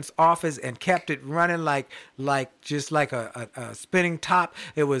congressman's office and kept it running like a spinning top.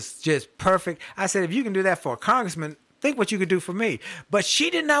 It was just perfect. I said, if you can do that for a congressman, think what you could do for me. But she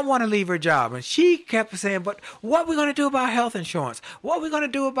did not want to leave her job. And she kept saying, but what are we going to do about health insurance? What are we going to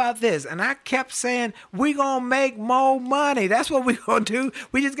do about this? And I kept saying, we're going to make more money. That's what we're going to do.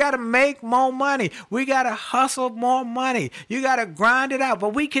 We just got to make more money. We got to hustle more money. You got to grind it out.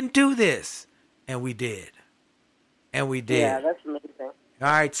 But we can do this. And we did. And we did. Yeah, that's amazing. All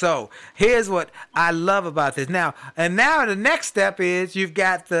right, so here's what I love about this. Now the next step is you've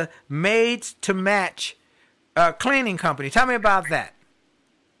got the Maids to Match cleaning company. Tell me about that.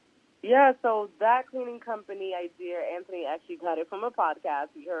 Yeah, so that cleaning company idea, Anthony actually got it from a podcast.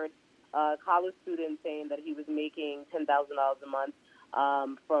 We heard a college student saying that he was making $10,000 a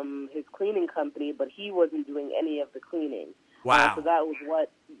month from his cleaning company, but he wasn't doing any of the cleaning. Wow. So that was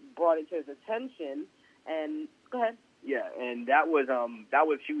what brought it to his attention. And go ahead. Yeah, and that was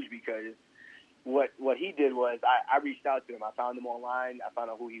huge because what he did was I reached out to him. I found him online. I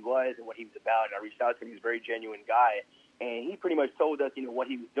found out who he was and what he was about, and I reached out to him. He's a very genuine guy, and he pretty much told us, what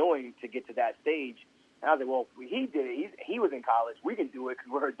he was doing to get to that stage. And I was like, well, he did it. He was in college. We can do it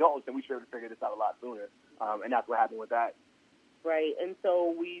because we're adults, and we should have figured this out a lot sooner. And that's what happened with that. Right, and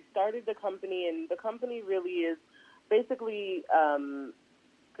so we started the company, and the company really is basically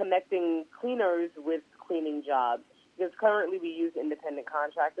connecting cleaners with cleaning jobs. Because currently we use independent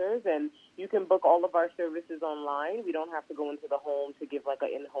contractors, and you can book all of our services online. We don't have to go into the home to give like an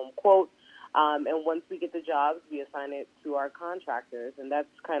in-home quote. And once we get the jobs, we assign it to our contractors, and that's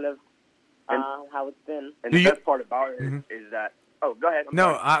kind of how it's been. And the best part about it is that – oh, go ahead.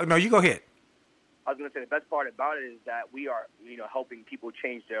 No, you go ahead. I was going to say the best part about it is that we are, helping people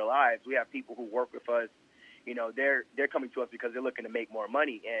change their lives. We have people who work with us. They're coming to us because they're looking to make more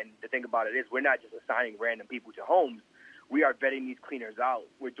money. And the thing about it is we're not just assigning random people to homes. We are vetting these cleaners out.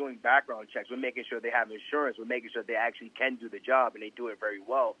 We're doing background checks. We're making sure they have insurance. We're making sure they actually can do the job, and they do it very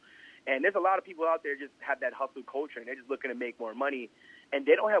well. And there's a lot of people out there just have that hustle culture, and they're just looking to make more money. And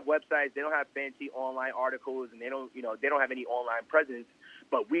they don't have websites. They don't have fancy online articles, and they don't have any online presence.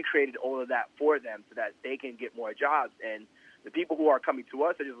 But we created all of that for them so that they can get more jobs. And the people who are coming to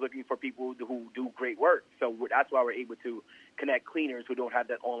us are just looking for people who do great work. So that's why we're able to connect cleaners who don't have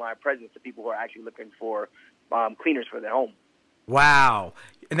that online presence to people who are actually looking for cleaners for their home. Wow.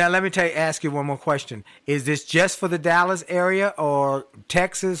 Now, let me ask you one more question. Is this just for the Dallas area or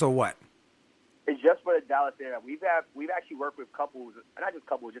Texas or what? It's just for the Dallas area. We've actually worked with couples, not just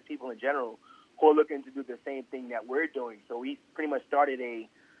couples, just people in general who are looking to do the same thing that we're doing. So we pretty much started a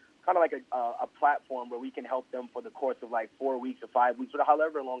kind of like a platform where we can help them for the course of like 4 weeks or 5 weeks, or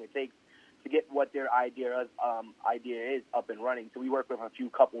however long it takes to get what their idea is up and running. So we work with a few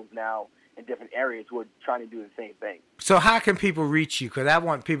couples now in different areas who are trying to do the same thing. So how can people reach you? Because I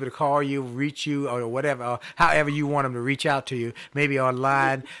want people to call you, reach you, or whatever, or however you want them to reach out to you, maybe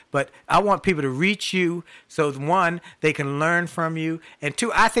online. But I want people to reach you so, one, they can learn from you. And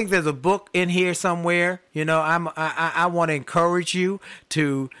two, I think there's a book in here somewhere. I want to encourage you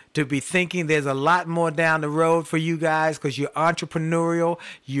to be thinking there's a lot more down the road for you guys because you're entrepreneurial.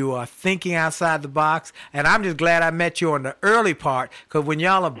 You are thinking outside the box. And I'm just glad I met you on the early part because when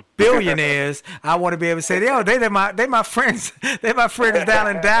y'all are billionaires, I want to be able to say, they're my friends. They're my friends down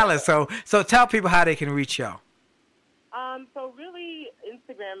in Dallas. So tell people how they can reach y'all. So really,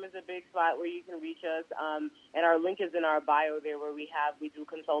 Instagram is a big spot where you can reach us. And our link is in our bio there where we do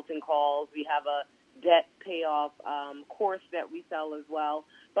consulting calls. We have a debt payoff course that we sell as well.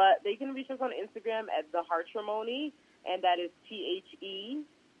 But they can reach us on Instagram at The Hartrimony, and that is TheHartrimony.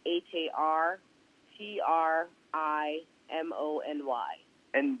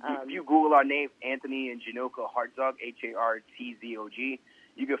 And if you Google our name, Anthony and Janoka Hartzog, Hartzog,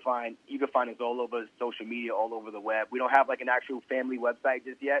 you can find us all over social media, all over the web. We don't have like an actual family website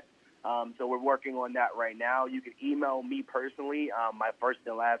just yet, so we're working on that right now. You can email me personally, my first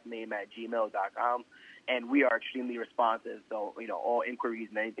and last name at gmail.com, and we are extremely responsive. So all inquiries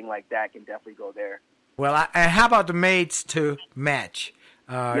and anything like that can definitely go there. Well, and how about the Maids to Match?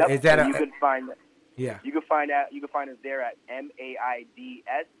 Yep. Is that you can find that. Yeah. You can find us there at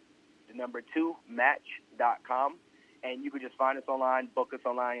MAIDS, 2, match.com. and you can just find us online, book us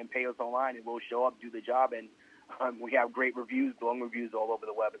online, and pay us online, and we'll show up, do the job, and we have great reviews, long reviews all over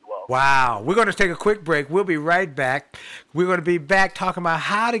the web as well. Wow. We're going to take a quick break. We'll be right back. We're going to be back talking about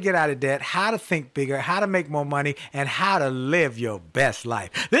how to get out of debt, how to think bigger, how to make more money, and how to live your best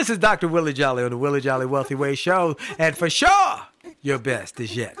life. This is Dr. Willie Jolly on the Willie Jolly Wealthy Way Show, and for sure, your best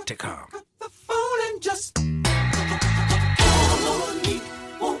is yet to come.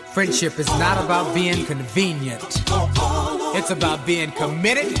 Friendship is not about being convenient. It's about being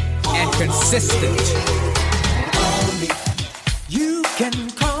committed and consistent. You can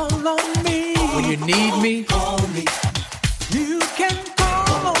call on me When you need me, call me. You can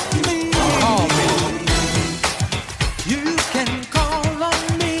call on me. call me. You can call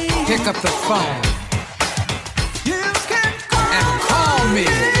on me. Pick up the phone You can call and call me.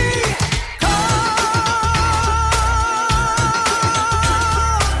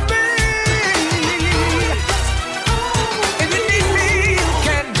 If you need me, you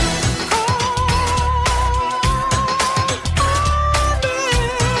can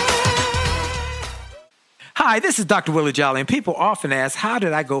Hi, this is Dr. Willie Jolly, and people often ask, how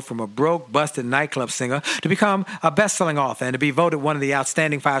did I go from a broke, busted nightclub singer to become a best-selling author and to be voted one of the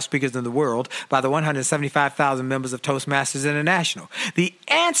outstanding 5 speakers in the world by the 175,000 members of Toastmasters International? The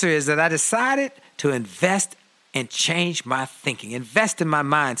answer is that I decided to invest and change my thinking, invest in my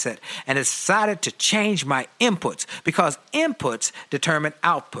mindset, and decided to change my inputs because inputs determine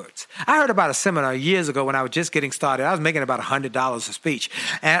outputs. I heard about a seminar years ago when I was just getting started. I was making about $100 a speech.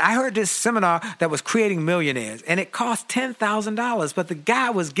 And I heard this seminar that was creating millionaires, and it cost $10,000, but the guy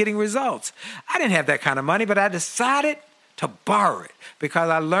was getting results. I didn't have that kind of money, but I decided to borrow it because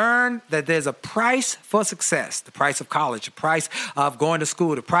I learned that there's a price for success, the price of college, the price of going to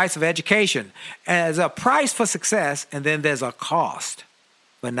school, the price of education. And there's a price for success, and then there's a cost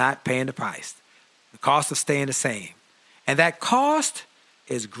for not paying the price, the cost of staying the same. And that cost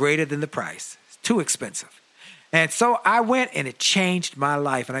is greater than the price. It's too expensive. And so I went, and it changed my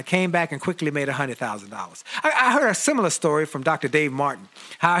life. And I came back and quickly made $100,000. I heard a similar story from Dr. Dave Martin,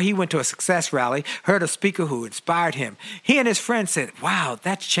 how he went to a success rally, heard a speaker who inspired him. He and his friends said, wow,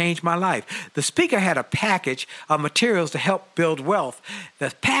 that's changed my life. The speaker had a package of materials to help build wealth.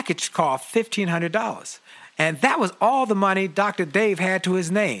 The package cost $1,500. And that was all the money Dr. Dave had to his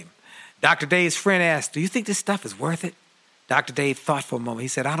name. Dr. Dave's friend asked, do you think this stuff is worth it? Dr. Dave thought for a moment. He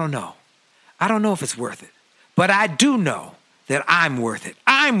said, I don't know. I don't know if it's worth it. But I do know that I'm worth it.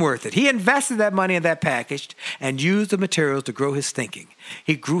 I'm worth it. He invested that money in that package and used the materials to grow his thinking.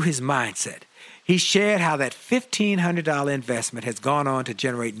 He grew his mindset. He shared how that $1,500 investment has gone on to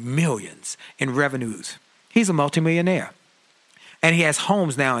generate millions in revenues. He's a multimillionaire. And he has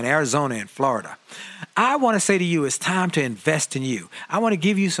homes now in Arizona and Florida. I want to say to you, it's time to invest in you. I want to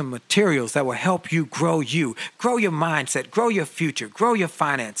give you some materials that will help you, grow your mindset, grow your future, grow your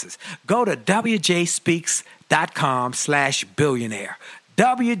finances. Go to wjspeaks.com/billionaire.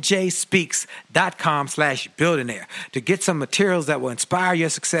 wjspeaks.com/billionaire to get some materials that will inspire your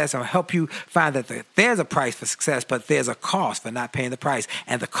success and help you find that there's a price for success, but there's a cost for not paying the price.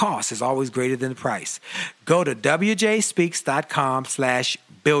 And the cost is always greater than the price. Go to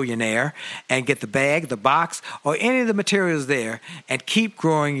wjspeaks.com/billionaire and get the bag, the box, or any of the materials there and keep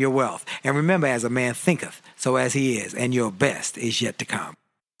growing your wealth. And remember, as a man thinketh, so as he is, and your best is yet to come.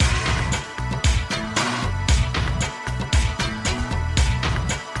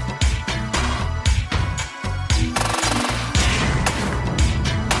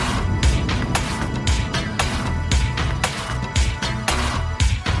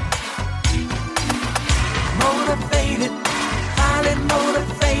 motivated, highly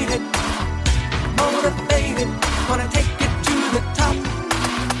motivated, gonna take it to the top.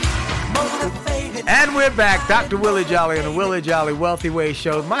 Motivated. And we're back. Dr. Willie Jolly on the Willie Jolly Wealthy Way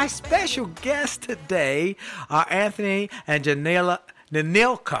Show. My special guests today are Anthony and Janilka.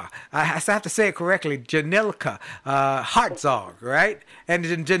 I have to say it correctly. Janilka Hartzog, right? And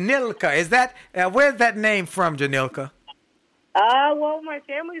Janilka, is that where's that name from, Janilka? Well, my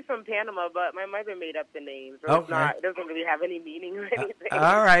family's from Panama, but my mother made up the name, so Okay. it doesn't really have any meaning or anything.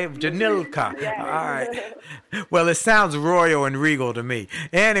 All right, Janilka. Yes. All right. Well, it sounds royal and regal to me.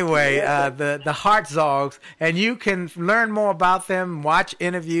 Anyway, the Hartzogs, and you can learn more about them, watch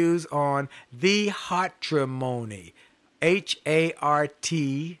interviews on The Hartrimony,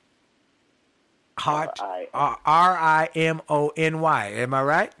 H-A-R-T, R-I-M-O-N-Y. Am I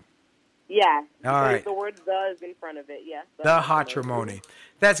right? Yeah. All right. The word "the" is in front of it. Yes. The Hartrimony.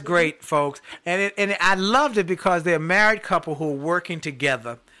 That's great, folks. And I loved it because they're a married couple who are working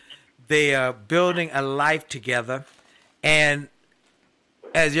together. They are building a life together. And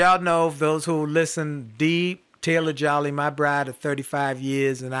as y'all know, those who listen deep Taylor Jolly, my bride of 35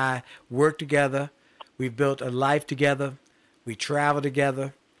 years, and I work together. We've built a life together. We travel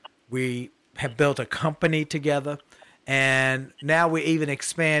together. We have built a company together. And now we're even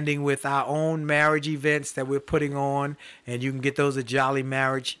expanding with our own marriage events that we're putting on. And you can get those at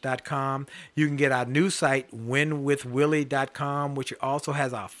jollymarriage.com. You can get our new site, winwithwillie.com, which also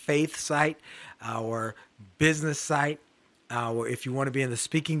has our faith site, our business site, our, if you want to be in the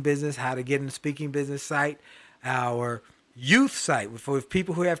speaking business, how to get in the speaking business site, our youth site for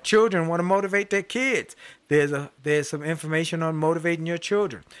people who have children and want to motivate their kids. There's some information on motivating your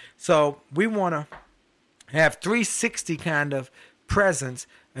children. So we want to have 360 kind of presence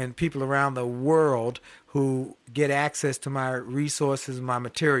and people around the world who get access to my resources and my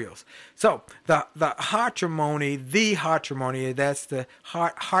materials. So the Heartrimony, that's the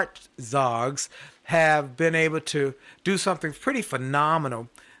Heartzogs, have been able to do something pretty phenomenal.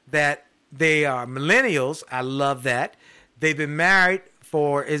 That they are millennials. I love that. They've been married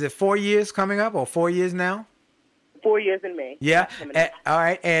for, is it 4 years coming up or 4 years now? 4 years in May. Yeah. All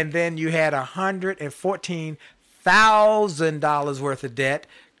right. And then you had $114,000 worth of debt,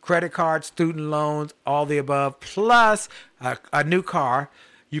 credit cards, student loans, all the above, plus a new car.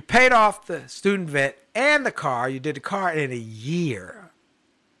 You paid off the student debt and the car. You did the car in a year.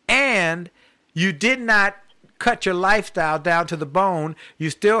 And you did not cut your lifestyle down to the bone.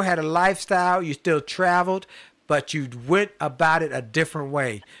 You still had a lifestyle. You still traveled, but you went about it a different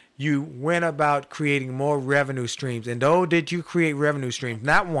way. You went about creating more revenue streams. And oh, did you create revenue streams?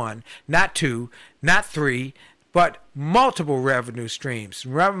 Not one, not two, not three, but multiple revenue streams,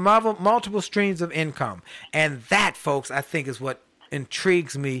 multiple streams of income. And that, folks, I think is what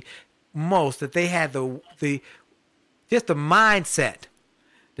intrigues me most, that they had just the mindset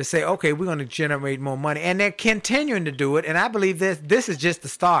to say, okay, we're going to generate more money. And they're continuing to do it. And I believe this is just the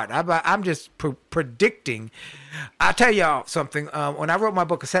start. I'm just predicting. I'll tell y'all something. When I wrote my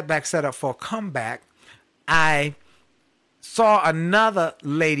book, A Setback Set Up for a Comeback, I saw another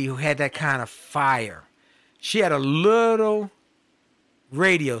lady who had that kind of fire. She had a little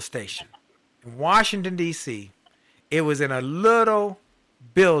radio station in Washington, D.C. It was in a little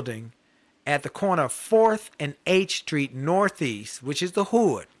building at the corner of 4th and H Street Northeast, which is the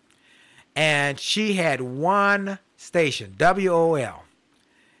hood. And she had one station, WOL.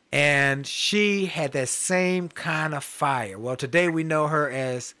 And she had that same kind of fire. Well, today we know her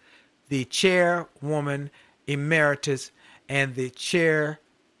as the chairwoman emeritus and the chair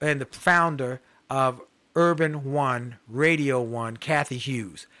and the founder of Urban One, Radio One, Kathy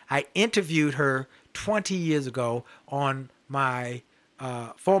Hughes. I interviewed her 20 years ago on my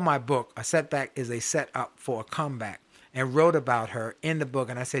for my book, A Setback is a Set Up for a Comeback, and wrote about her in the book.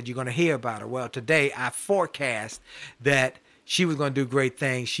 And I said, you're going to hear about her. Well, today I forecast that she was going to do great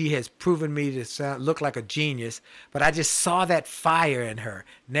things. She has proven me to look like a genius, but I just saw that fire in her.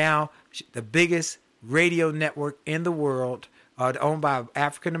 Now, the biggest radio network in the world, owned by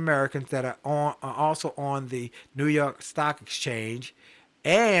African Americans that are also on the New York Stock Exchange,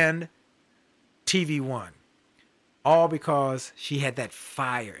 and TV One. All because she had that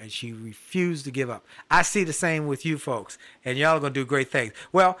fire and she refused to give up. I see the same with you folks, and y'all are gonna do great things.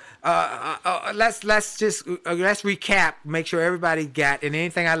 Well, let's recap. Make sure everybody got, and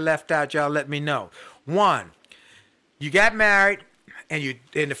anything I left out, y'all let me know. One, you got married, and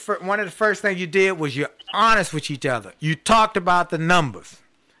one of the first things you did was you're honest with each other. You talked about the numbers.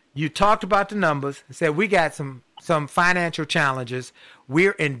 And said we got some financial challenges.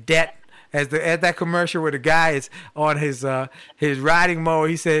 We're in debt. As that commercial where the guy is on his riding mower,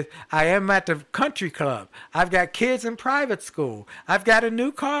 he says, I am at the country club. I've got kids in private school. I've got a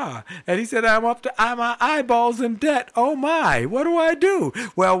new car. And he said, I'm my eyeballs in debt. Oh my, what do I do?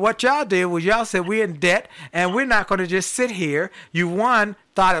 Well, what y'all did was y'all said we're in debt and we're not going to just sit here. You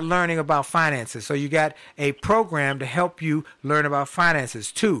started learning about finances. So you got a program to help you learn about finances.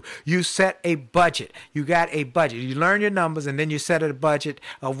 2, you set a budget. You got a budget. You learn your numbers, and then you set a budget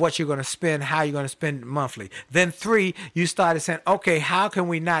of what you're going to spend, how you're going to spend monthly. Then 3, you started saying, okay, how can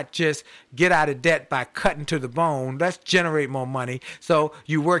we not just get out of debt by cutting to the bone? Let's generate more money. So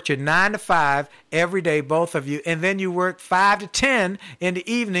you worked your 9 to 5 every day, both of you, and then you worked 5 to 10 in the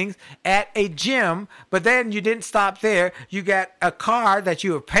evenings at a gym. But then you didn't stop there. You got a car that that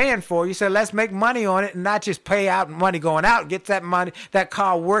you were paying for. You said, let's make money on it and not just pay out money going out. Get that money, that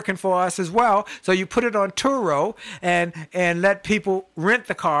car working for us as well. So you put it on Turo and let people rent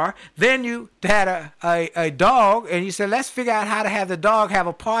the car. Then you had a dog, and you said, let's figure out how to have the dog have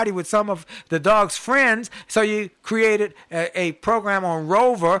a party with some of the dog's friends. So you created a program on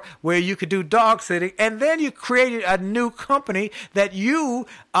Rover where you could do dog sitting. And then you created a new company that you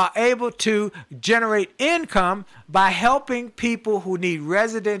are able to generate income by helping people who need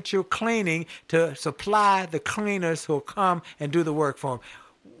residential cleaning to supply the cleaners who'll come and do the work for them.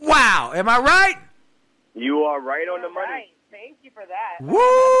 Wow. Am I right? You are right on the money. Right. Thank you for that.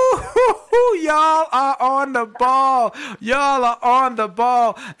 Woo! Y'all are on the ball. Y'all are on the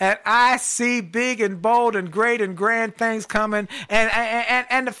ball. And I see big and bold and great and grand things coming.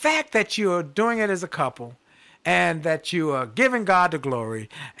 And the fact that you're doing it as a couple, and that you are giving God the glory,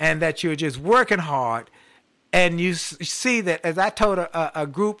 and that you're just working hard, and you see that, as I told a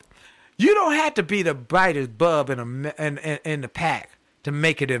group, you don't have to be the brightest bulb in the pack to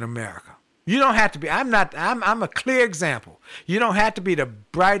make it in America. You don't have to be. I'm a clear example. You don't have to be the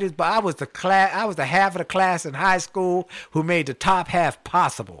brightest, but I was the half of the class in high school who made the top half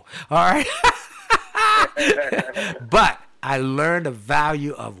possible. All right. But I learned the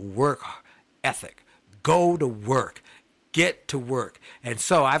value of work ethic. Go to work. Get to work. And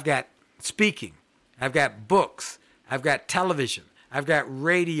so I've got speaking. I've got books. I've got television. I've got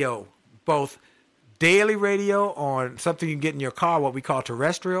radio, both daily radio on something you can get in your car, what we call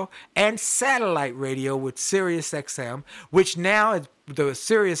terrestrial, and satellite radio with Sirius XM, which now is the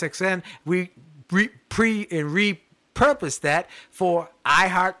Sirius XM. We repurpose that for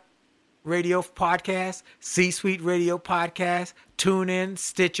iHeart Radio podcast, C-Suite Radio podcast, TuneIn,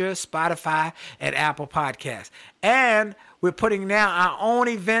 Stitcher, Spotify, and Apple Podcasts. And we're putting now our own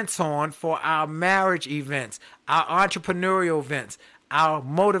events on for our marriage events, our entrepreneurial events, our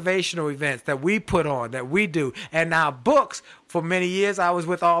motivational events that we put on, that we do. And our books, for many years, I was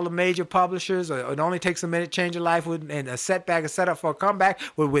with all the major publishers. It Only Takes a Minute, Change Your Life, and A Setback, A Setup for a Comeback,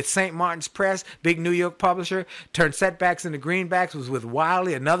 with St. Martin's Press, big New York publisher. Turned Setbacks into Greenbacks, was with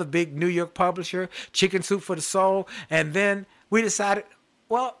Wiley, another big New York publisher. Chicken Soup for the Soul. And then we decided,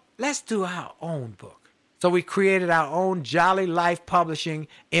 well, let's do our own book. So we created our own Jolly Life Publishing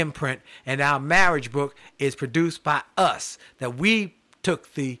imprint, and our marriage book is produced by us, that we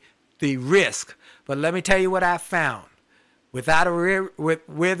took the risk. But let me tell you what I found. Where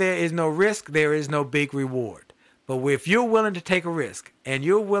there is no risk, there is no big reward. But if you're willing to take a risk and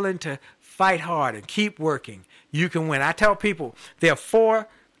you're willing to fight hard and keep working, you can win. I tell people there are 4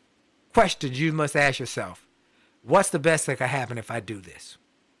 questions you must ask yourself. What's the best that could happen if I do this?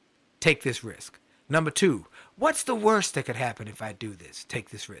 Take this risk. Number 2, what's the worst that could happen if I do this? Take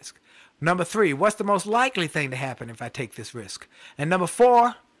this risk. Number 3, what's the most likely thing to happen if I take this risk? And number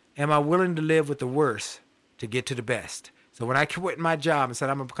 4, am I willing to live with the worst to get to the best? So when I quit my job and said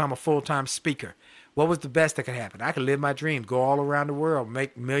I'm going to become a full-time speaker, what was the best that could happen? I could live my dream, go all around the world,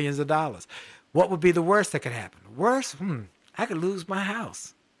 make millions of dollars. What would be the worst that could happen? Worst? I could lose my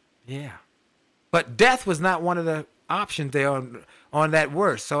house. Yeah. But death was not one of the options there on that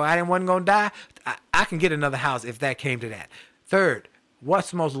worst. So I wasn't going to die. I can get another house if that came to that. Third,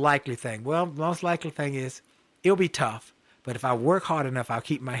 what's the most likely thing? Well, the most likely thing is it'll be tough, but if I work hard enough, I'll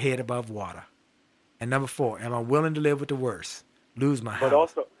keep my head above water. And number 4, am I willing to live with the worst, lose my house,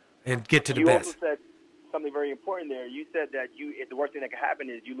 also, and get to the you best? Also said something very important there. You said that if the worst thing that could happen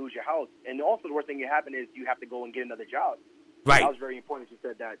is you lose your house, and also the worst thing that can happen is you have to go and get another job. Right. That was very important that you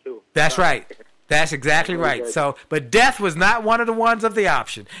said that too. That's right. That's exactly right. So, but death was not one of the ones of the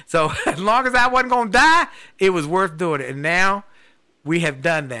option. So as long as I wasn't going to die, it was worth doing it. And now we have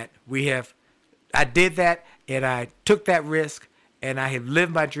done that. I did that, and I took that risk, and I have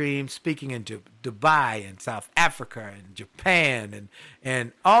lived my dream speaking in Dubai and South Africa and Japan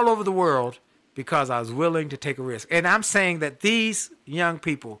and all over the world because I was willing to take a risk. And I'm saying that these young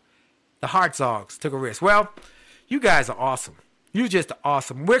people, the Hartzogs, took a risk. Well, you guys are awesome. You're just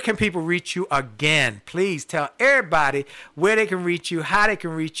awesome. Where can people reach you again? Please tell everybody where they can reach you, how they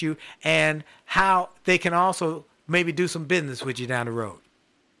can reach you, and how they can also maybe do some business with you down the road.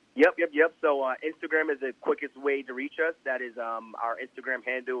 Yep. So Instagram is the quickest way to reach us. That is our Instagram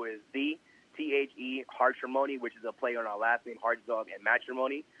handle is THE Hartrimony, which is a play on our last name, Hartzog and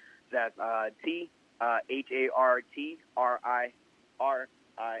Matrimony. That's HARTRIRIMONY.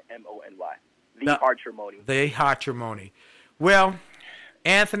 The Hartrimony. The Hartrimony. Well,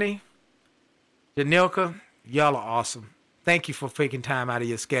 Anthony, Janilka, y'all are awesome. Thank you for taking time out of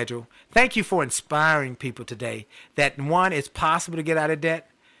your schedule. Thank you for inspiring people today that, one, it's possible to get out of debt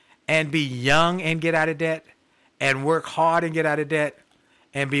and be young and get out of debt and work hard and get out of debt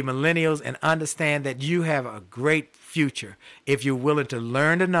and be millennials and understand that you have a great future if you're willing to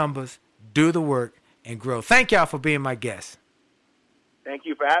learn the numbers, do the work, and grow. Thank y'all for being my guests. Thank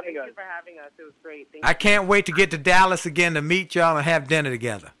you for having us. Thank you for having us. It was great. I can't wait to get to Dallas again to meet y'all and have dinner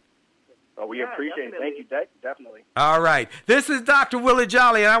together. Oh, we appreciate it. Thank you. Definitely. All right. This is Dr. Willie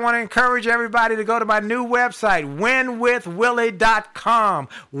Jolly, and I want to encourage everybody to go to my new website, winwithwillie.com.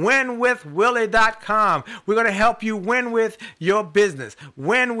 Winwithwillie.com. We're going to help you win with your business,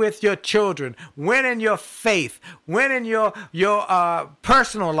 win with your children, win in your faith, win in your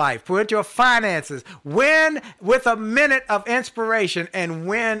personal life, with your finances, win with a minute of inspiration, and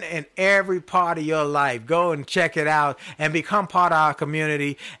win in every part of your life. Go and check it out and become part of our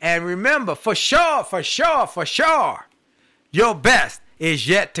community. And remember, for sure, your best is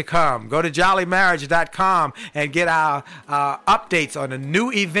yet to come. Go to jollymarriage.com and get our updates on the new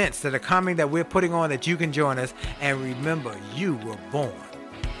events that are coming that we're putting on that you can join us. And remember, you were born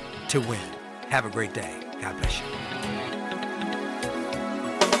to win. Have a great day. God bless you.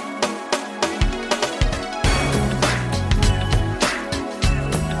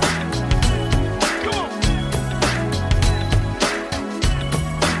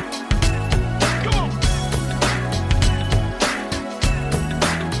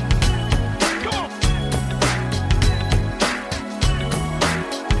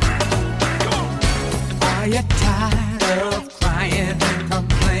 Are you tired of crying and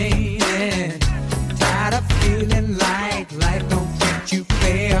complaining? Tired of feeling like life don't treat you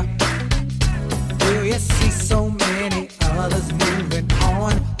fair? Do you see so many others moving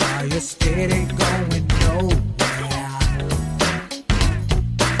on while you're steady going nowhere?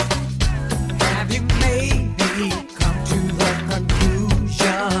 Have you maybe come to the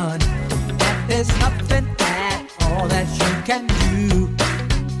conclusion that there's nothing at all that you can do?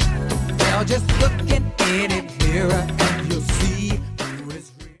 Well, just look in any mirror and you'll see who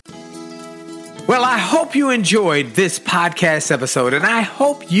is real. Well, I hope you enjoyed this podcast episode, and I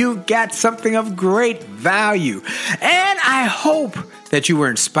hope you got something of great value. And I hope that you were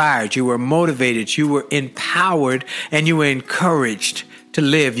inspired, you were motivated, you were empowered, and you were encouraged to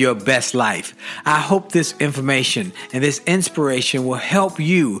live your best life. I hope this information and this inspiration will help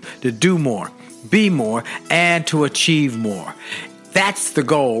you to do more, be more, and to achieve more. That's the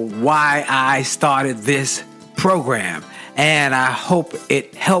goal why I started this program, and I hope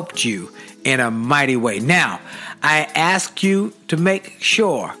it helped you in a mighty way. Now, I ask you to make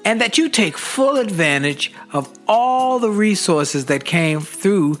sure and that you take full advantage of all the resources that came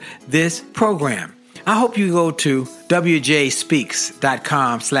through this program. I hope you go to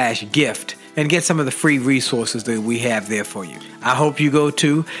wjspeaks.com/gift and get some of the free resources that we have there for you. I hope you go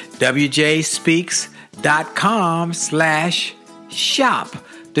to wjspeaks.com/shop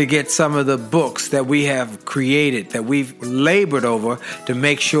to get some of the books that we have created, that we've labored over to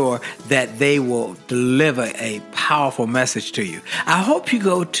make sure that they will deliver a powerful message to you. I hope you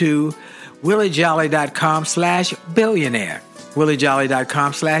go to williejolly.com/billionaire,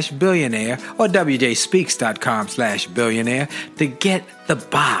 williejolly.com/billionaire, or wjspeaks.com/billionaire to get the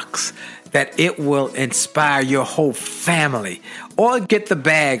box that it will inspire your whole family, or get the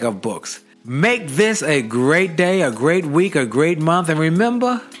bag of books. Make this a great day, a great week, a great month. And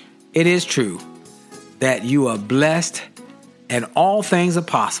remember, it is true that you are blessed and all things are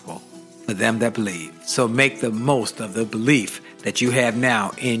possible for them that believe. So make the most of the belief that you have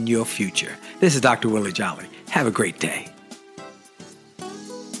now in your future. This is Dr. Willie Jolly. Have a great day.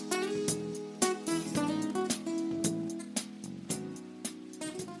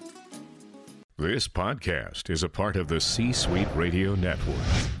 This podcast is a part of the C-Suite Radio Network.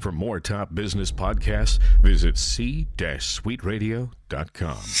 For more top business podcasts, visit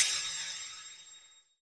c-suiteradio.com.